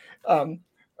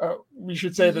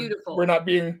should say that we're not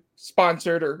being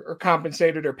sponsored or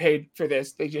compensated or paid for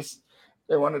this. They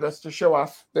wanted us to show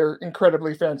off their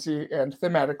incredibly fancy and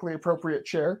thematically appropriate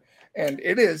chair. And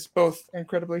it is both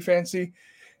incredibly fancy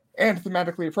and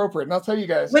thematically appropriate. And I'll tell you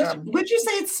guys. Would you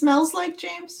say it smells like,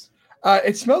 James?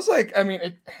 It smells like,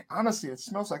 honestly, it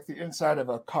smells like the inside of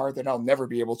a car that I'll never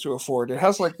be able to afford. It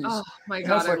has like these,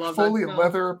 I love fully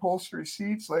leather upholstery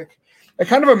seats. Like, I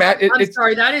kind of imagine. I'm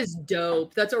sorry, that is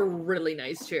dope. That's a really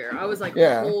nice chair. I was like,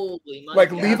 holy money.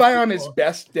 Like Levi on his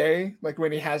best day, like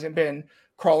when he hasn't been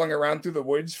crawling around through the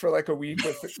woods for like a week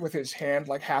with his hand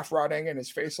like half rotting and his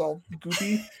face all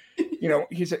goopy. You know,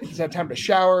 he's had time to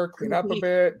shower, clean up a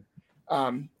bit.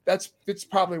 It's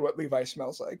probably what Levi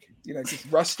smells like, you know, just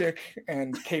rustic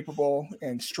and capable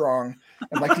and strong,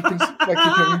 and like he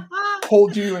can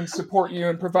hold you and support you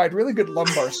and provide really good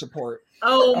lumbar support.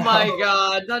 Oh my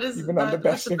god, that is even on the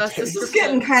best of days. This is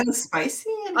getting kind of spicy.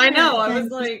 I know. I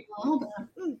was like,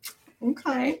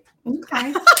 okay.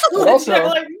 But also,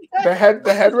 the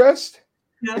headrest,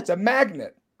 it's a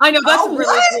magnet. I know, that's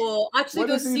really cool. Actually,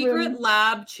 those Secret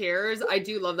Lab chairs, I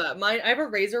do love that. I have a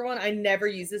Razer one. I never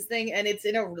use this thing, and it's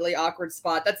in a really awkward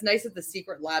spot. That's nice that the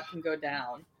Secret Lab can go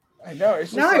down. I know.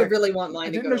 It's just now I really want mine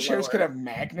to go. I didn't know chairs could have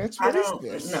magnets. What is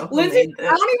this? Lynzee,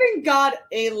 I don't even got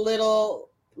a little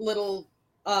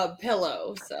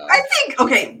pillow. So I think,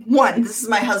 okay, one, this is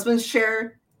my husband's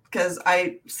chair because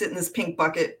I sit in this pink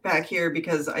bucket back here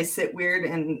because I sit weird,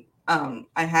 and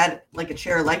I had like a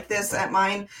chair like this at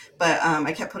mine, but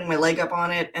I kept putting my leg up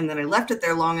on it, and then I left it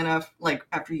there long enough, like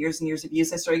after years and years of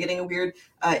use, I started getting a weird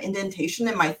indentation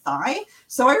in my thigh.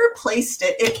 So I replaced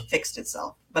it. It fixed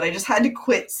itself, but I just had to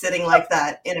quit sitting like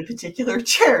that in a particular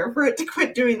chair for it to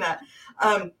quit doing that.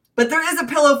 But there is a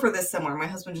pillow for this somewhere. My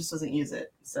husband just doesn't use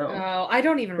it. So I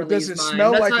don't even really use mine. Does it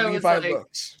smell That's like why I was Levi like,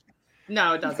 looks?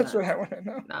 No, it doesn't. That's what I want to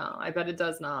know. No, I bet it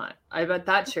does not. I bet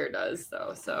that chair does,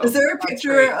 though. So is there a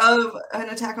picture of an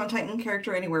Attack on Titan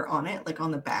character anywhere on it, like on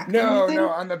the back? No,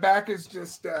 on the back is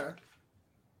just the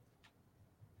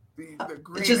green.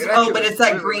 It's just, but it's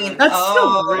that green. Nice. That's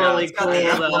still really it's got cool, the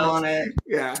emblem though. on it.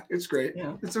 Yeah, it's great.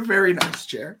 Yeah. It's a very nice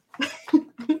chair.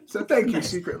 So thank you,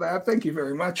 Secret Lab. Thank you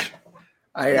very much.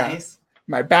 Nice.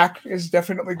 My back is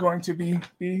definitely going to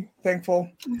be thankful.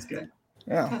 That's good.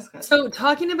 Yeah. That's good. So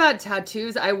talking about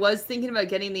tattoos, I was thinking about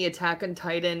getting the Attack on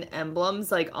Titan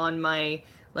emblems like on my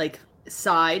like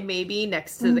side, maybe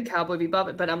next to the Cowboy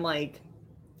Bebop, but I'm like,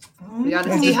 we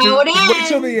gotta see how it ends. Wait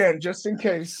till the end, just in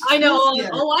case. I know. Yeah.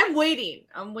 I'm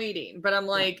waiting. But I'm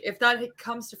like, if that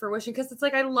comes to fruition, because it's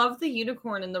like I love the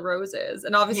unicorn and the roses,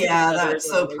 and obviously, that's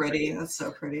so pretty. That's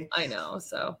so pretty. I know.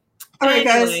 So, all right,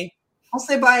 guys. I'll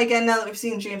say bye again now that we've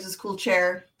seen James's cool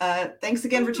chair. Thanks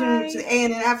again for tuning to the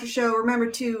ANN After Show.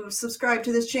 Remember to subscribe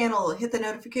to this channel, hit the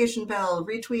notification bell,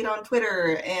 retweet on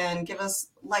Twitter, and give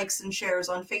us likes and shares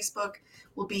on Facebook.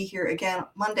 We'll be here again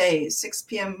Monday, 6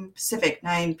 p.m. Pacific,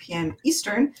 9 p.m.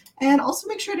 Eastern. And also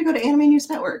make sure to go to Anime News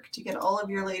Network to get all of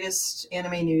your latest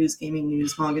anime news, gaming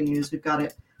news, manga news. We've got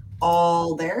it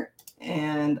all there.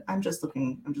 And I'm just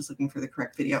looking for the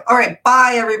correct video. All right,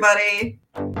 bye everybody.